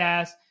really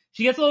fast.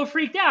 She gets a little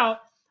freaked out,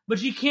 but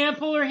she can't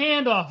pull her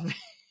hand off of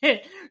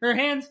it. Her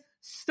hand's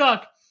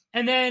stuck.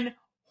 And then,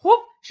 whoop,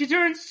 she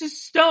turns to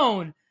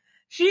stone.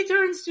 She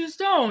turns to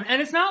stone.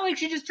 And it's not like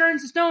she just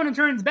turns to stone and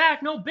turns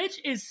back. No, bitch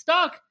is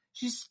stuck.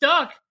 She's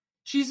stuck.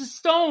 She's a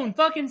stone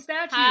fucking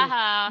statue.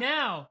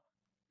 Now.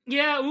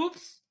 Yeah,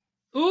 oops.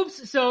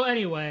 So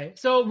anyway.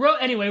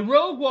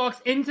 Rogue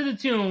walks into the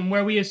tomb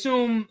where we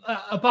assume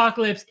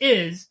Apocalypse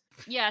is.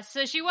 Yeah,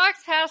 so she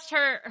walks past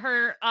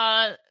her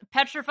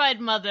petrified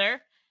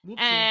mother. Whoopsie.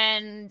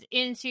 And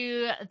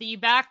into the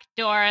back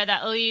door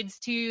that leads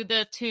to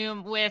the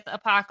tomb with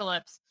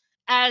Apocalypse.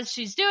 As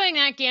she's doing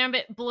that,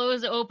 Gambit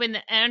blows open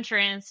the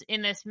entrance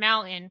in this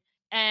mountain,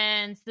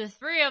 and the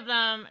three of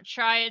them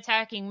try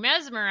attacking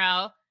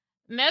Mesmero.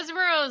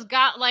 Mesmero's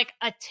got, like,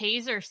 a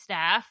taser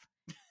staff,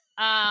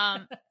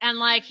 and,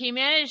 like, he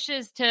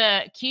manages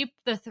to keep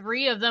the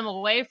three of them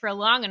away for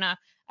long enough.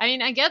 I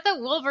mean, I get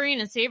that Wolverine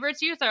and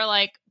Sabretooth are,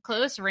 like,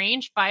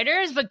 close-range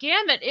fighters, but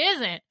Gambit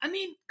isn't. I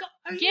mean,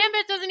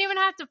 Gambit doesn't even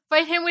have to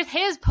fight him with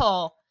his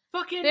pole.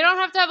 Fucking... They don't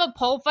have to have a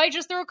pole fight,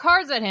 just throw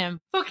cards at him.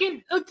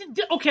 Fucking...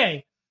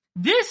 Okay.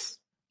 This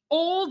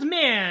old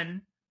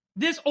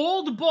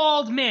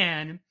bald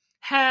man,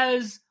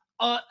 has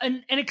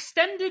an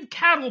extended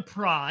cattle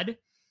prod,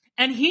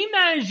 and he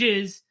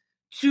manages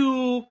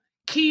to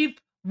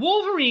keep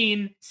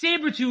Wolverine,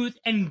 Sabretooth,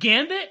 and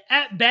Gambit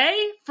at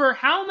bay for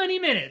how many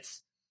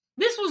minutes?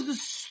 This was the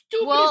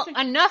stupidest thing.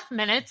 Enough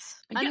minutes.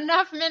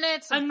 Enough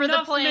minutes for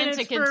the plan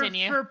to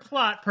continue. For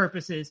plot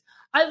purposes.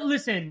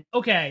 Listen,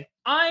 okay.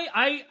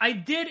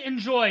 I did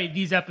enjoy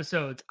these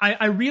episodes.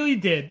 I really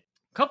did.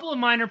 A couple of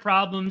minor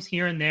problems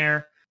here and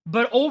there.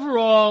 But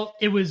overall,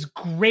 it was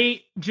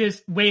great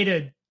just way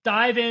to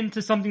dive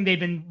into something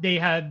they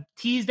have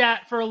teased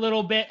at for a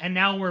little bit, and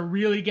now we're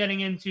really getting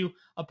into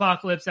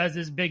Apocalypse as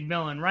this big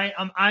villain, right?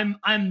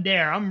 I'm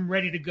there. I'm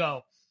ready to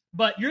go.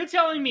 But you're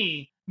telling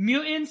me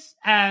mutants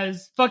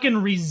as fucking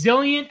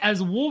resilient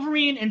as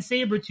Wolverine and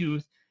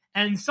Sabretooth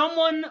and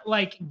someone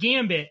like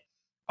Gambit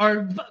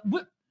are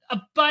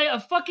by a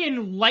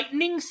fucking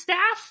lightning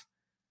staff?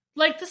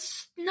 Like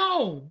this?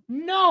 No,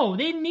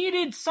 they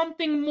needed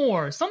something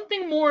more.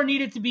 Something more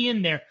needed to be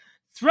in there.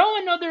 Throw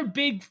another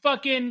big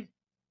fucking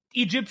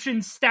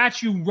Egyptian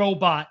statue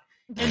robot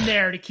in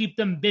there to keep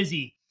them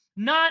busy.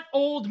 Not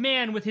old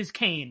man with his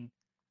cane.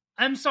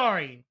 I'm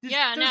sorry. This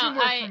doesn't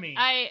work for me.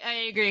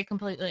 I agree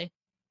completely.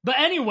 But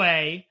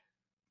anyway,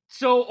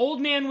 so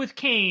old man with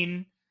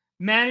cane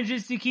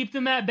manages to keep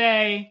them at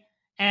bay,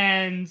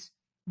 and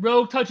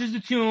Rogue touches the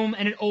tomb,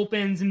 and it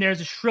opens, and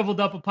there's a shriveled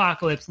up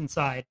Apocalypse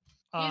inside.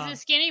 He's a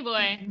skinny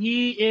boy.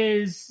 He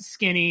is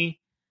skinny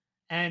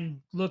and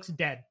looks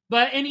dead.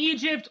 But in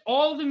Egypt,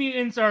 all the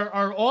mutants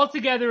are all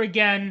together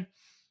again.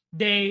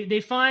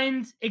 They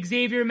find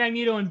Xavier,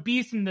 Magneto, and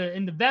Beast in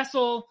the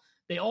vessel.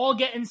 They all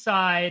get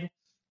inside,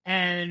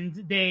 and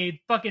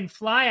they fucking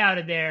fly out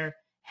of there.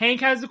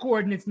 Hank has the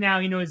coordinates now.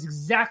 He knows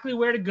exactly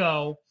where to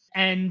go.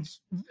 And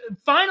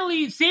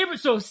finally,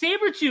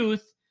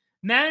 Sabretooth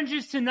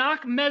manages to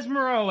knock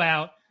Mesmero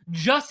out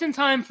just in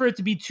time for it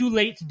to be too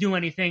late to do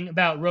anything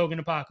about Rogue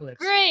and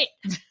Apocalypse. Great.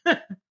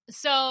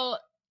 So,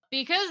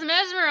 because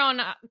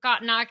Mesmero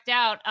got knocked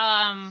out,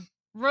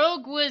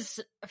 Rogue was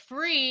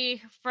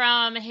free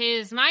from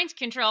his mind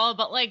control,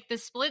 but like the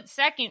split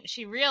second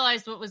she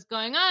realized what was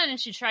going on and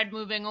she tried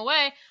moving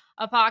away,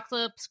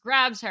 Apocalypse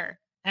grabs her.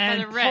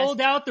 And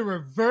pulled out the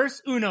reverse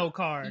Uno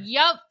card.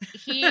 Yup.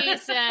 He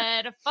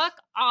said, fuck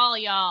all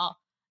y'all.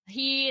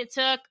 He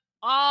took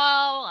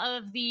all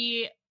of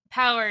the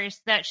powers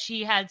that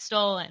she had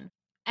stolen.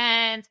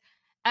 And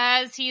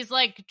as he's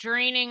like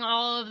draining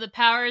all of the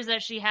powers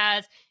that she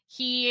has,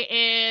 he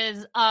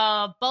is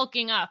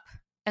bulking up,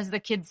 as the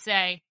kids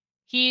say.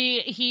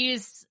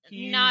 He's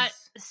not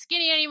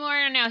skinny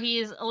anymore. Now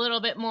he's a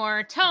little bit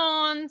more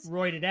toned.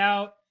 Roided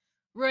out.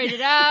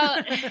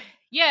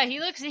 Yeah, he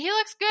looks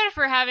good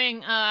for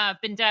having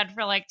been dead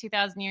for like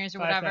 2,000 years or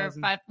whatever.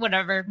 5,000.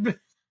 Whatever.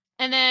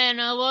 And then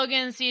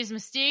Logan sees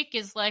Mystique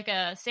is like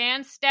a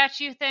sand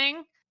statue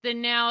thing.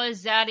 Then now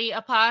is Zaddy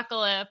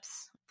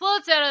Apocalypse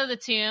floats out of the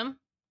tomb.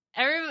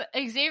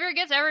 Xavier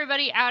gets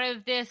everybody out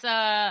of this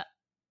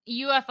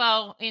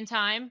UFO in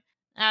time.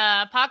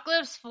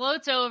 Apocalypse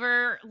floats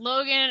over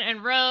Logan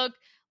and Rogue.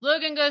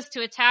 Logan goes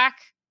to attack,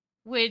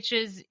 which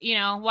is,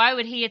 why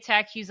would he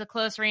attack? He's a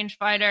close range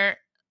fighter.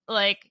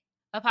 Like,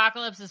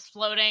 Apocalypse is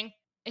floating.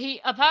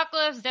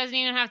 Apocalypse doesn't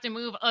even have to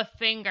move a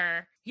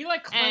finger. He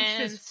like clenched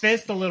his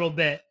fist a little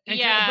bit and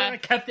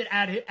kept it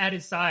at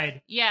his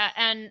side. Yeah,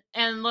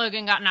 and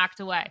Logan got knocked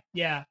away.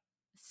 Yeah.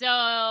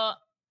 So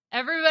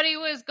everybody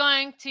was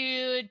going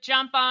to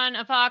jump on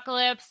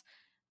Apocalypse.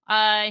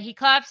 He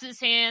claps his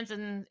hands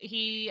and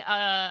he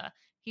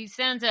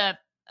sends a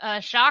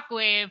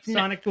shockwave.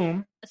 Sonic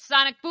Boom.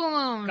 Sonic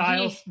Boom.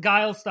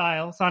 Guile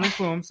style. Sonic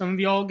Boom. Some of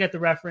y'all get the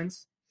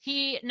reference.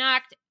 He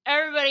knocked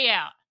everybody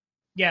out.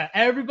 Yeah,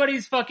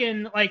 everybody's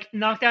fucking, like,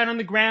 knocked out on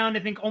the ground. I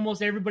think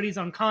almost everybody's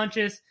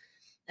unconscious.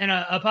 And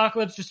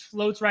Apocalypse just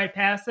floats right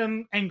past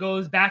them and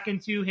goes back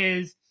into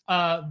his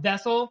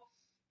vessel.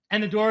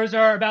 And the doors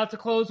are about to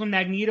close when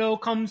Magneto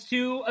comes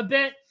to a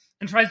bit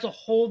and tries to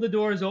hold the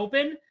doors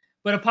open.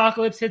 But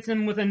Apocalypse hits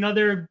him with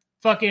another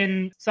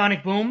fucking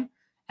Sonic Boom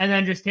and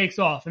then just takes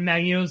off. And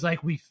Magneto's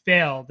like, we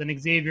failed. And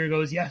Xavier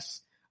goes,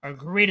 yes, our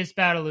greatest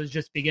battle is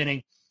just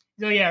beginning.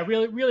 So yeah,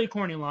 really, really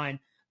corny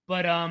line.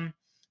 But,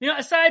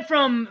 aside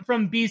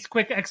from Beast's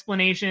quick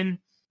explanation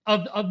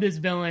of this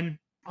villain,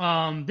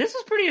 this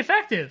was pretty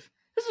effective.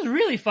 This is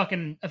really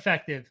fucking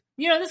effective.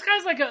 This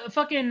guy's like a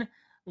fucking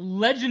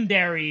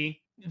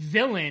legendary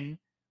villain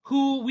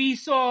who we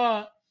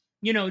saw,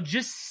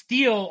 just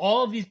steal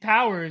all of these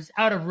powers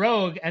out of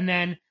Rogue and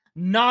then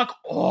knock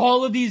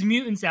all of these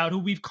mutants out who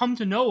we've come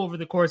to know over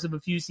the course of a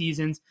few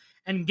seasons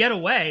and get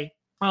away.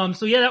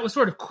 So yeah, that was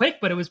sort of quick,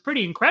 but it was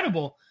pretty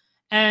incredible.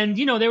 And,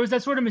 there was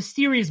that sort of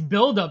mysterious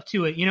buildup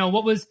to it.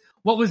 What was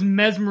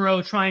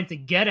Mesmero trying to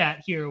get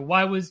at here?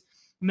 Why was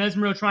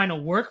Mesmero trying to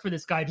work for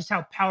this guy? Just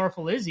how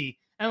powerful is he?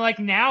 And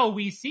now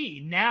we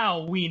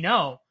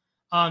know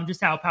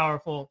just how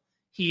powerful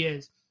he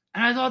is.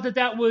 And I thought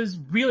that was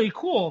really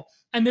cool.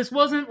 And this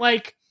wasn't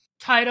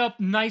tied up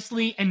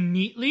nicely and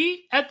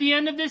neatly at the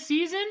end of this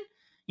season.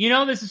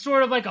 This is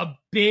sort of like a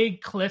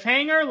big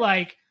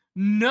cliffhanger.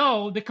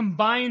 No, the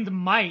combined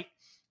might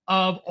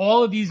of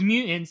all of these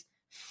mutants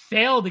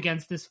failed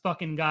against this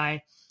fucking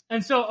guy.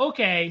 And so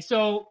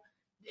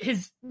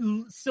his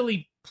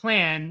silly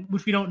plan,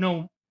 which we don't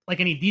know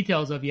any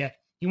details of yet,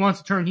 he wants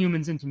to turn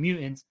humans into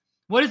mutants.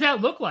 What does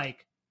that look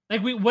like?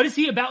 What is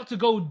he about to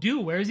go do?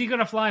 Where is he going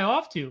to fly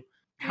off to?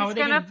 He's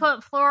going to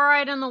put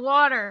fluoride in the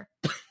water.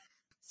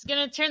 It's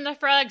going to turn the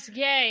frogs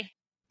gay.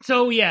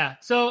 So yeah,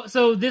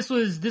 so this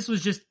was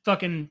just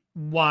fucking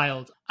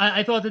wild.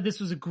 I thought that this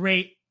was a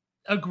great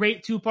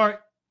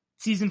 2-part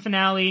season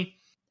finale.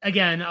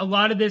 Again, a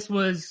lot of this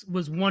was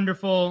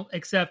wonderful,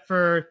 except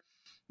for,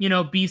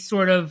 Beast's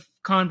sort of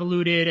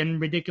convoluted and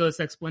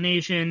ridiculous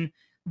explanation,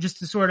 just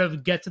to sort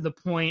of get to the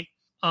point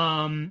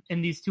in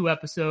these 2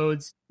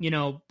 episodes.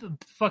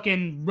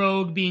 Fucking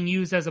Rogue being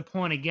used as a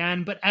pawn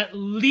again, but at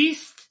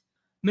least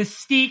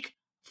Mystique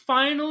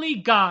finally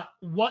got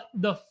what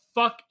the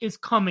fuck is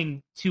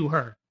coming to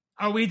her.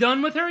 Are we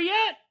done with her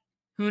yet?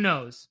 Who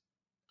knows?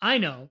 I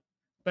know,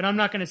 but I'm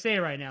not going to say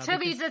it right now. To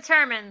be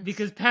determined.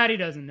 Because Patty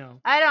doesn't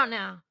know. I don't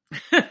know.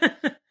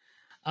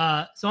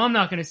 So I'm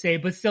not going to say,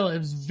 but still, it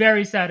was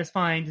very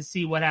satisfying to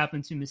see what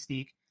happened to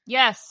Mystique.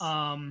 Yes.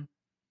 And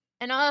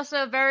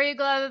also very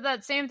glad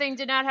that same thing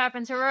did not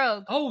happen to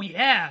Rogue. Oh,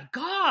 yeah.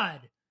 God,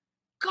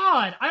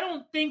 I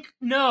don't think,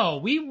 no,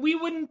 we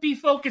wouldn't be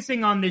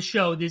focusing on this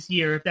show this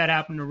year if that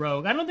happened to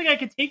Rogue. I don't think I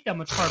could take that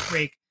much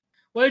heartbreak.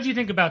 What did you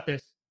think about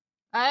this?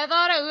 I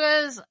thought it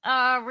was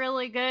a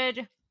really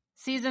good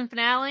season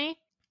finale.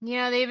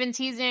 They've been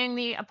teasing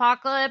the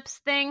Apocalypse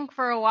thing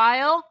for a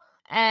while,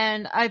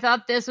 and I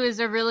thought this was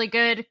a really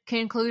good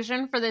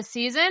conclusion for this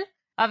season.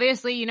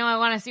 Obviously, I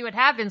want to see what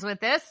happens with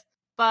this,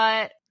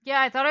 but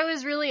yeah, I thought it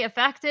was really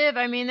effective.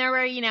 I mean, there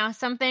were,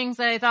 some things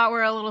that I thought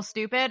were a little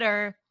stupid,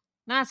 or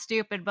not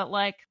stupid, but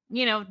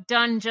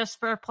done just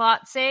for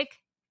plot's sake.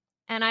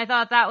 And I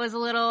thought that was a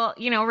little,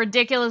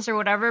 ridiculous or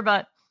whatever,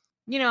 but,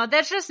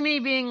 that's just me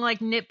being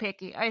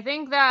nitpicky. I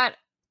think that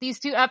these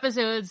 2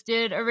 episodes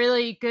did a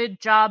really good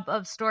job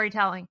of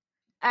storytelling.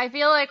 I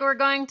feel like we're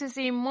going to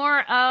see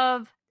more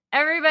of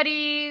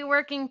everybody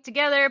working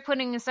together,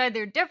 putting aside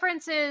their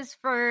differences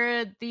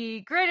for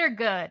the greater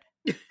good.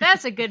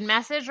 That's a good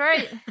message,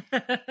 right? So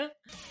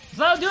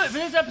that'll do it for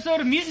this episode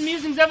of Mutant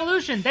Musings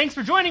Evolution. Thanks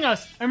for joining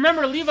us. And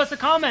remember to leave us a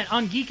comment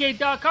on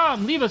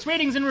Geekade.com. Leave us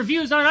ratings and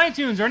reviews on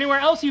iTunes or anywhere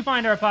else you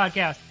find our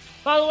podcast.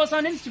 Follow us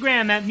on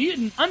Instagram at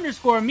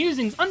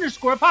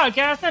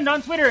mutant_musings_podcast and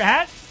on Twitter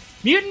at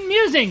Mutant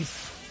Musings.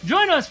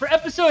 Join us for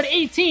episode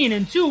 18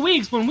 in 2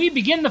 weeks when we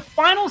begin the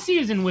final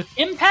season with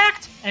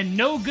Impact and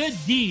No Good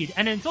Deed.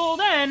 And until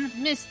then,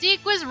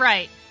 Mystique was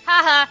right.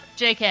 Haha,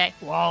 JK.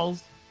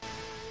 Walls.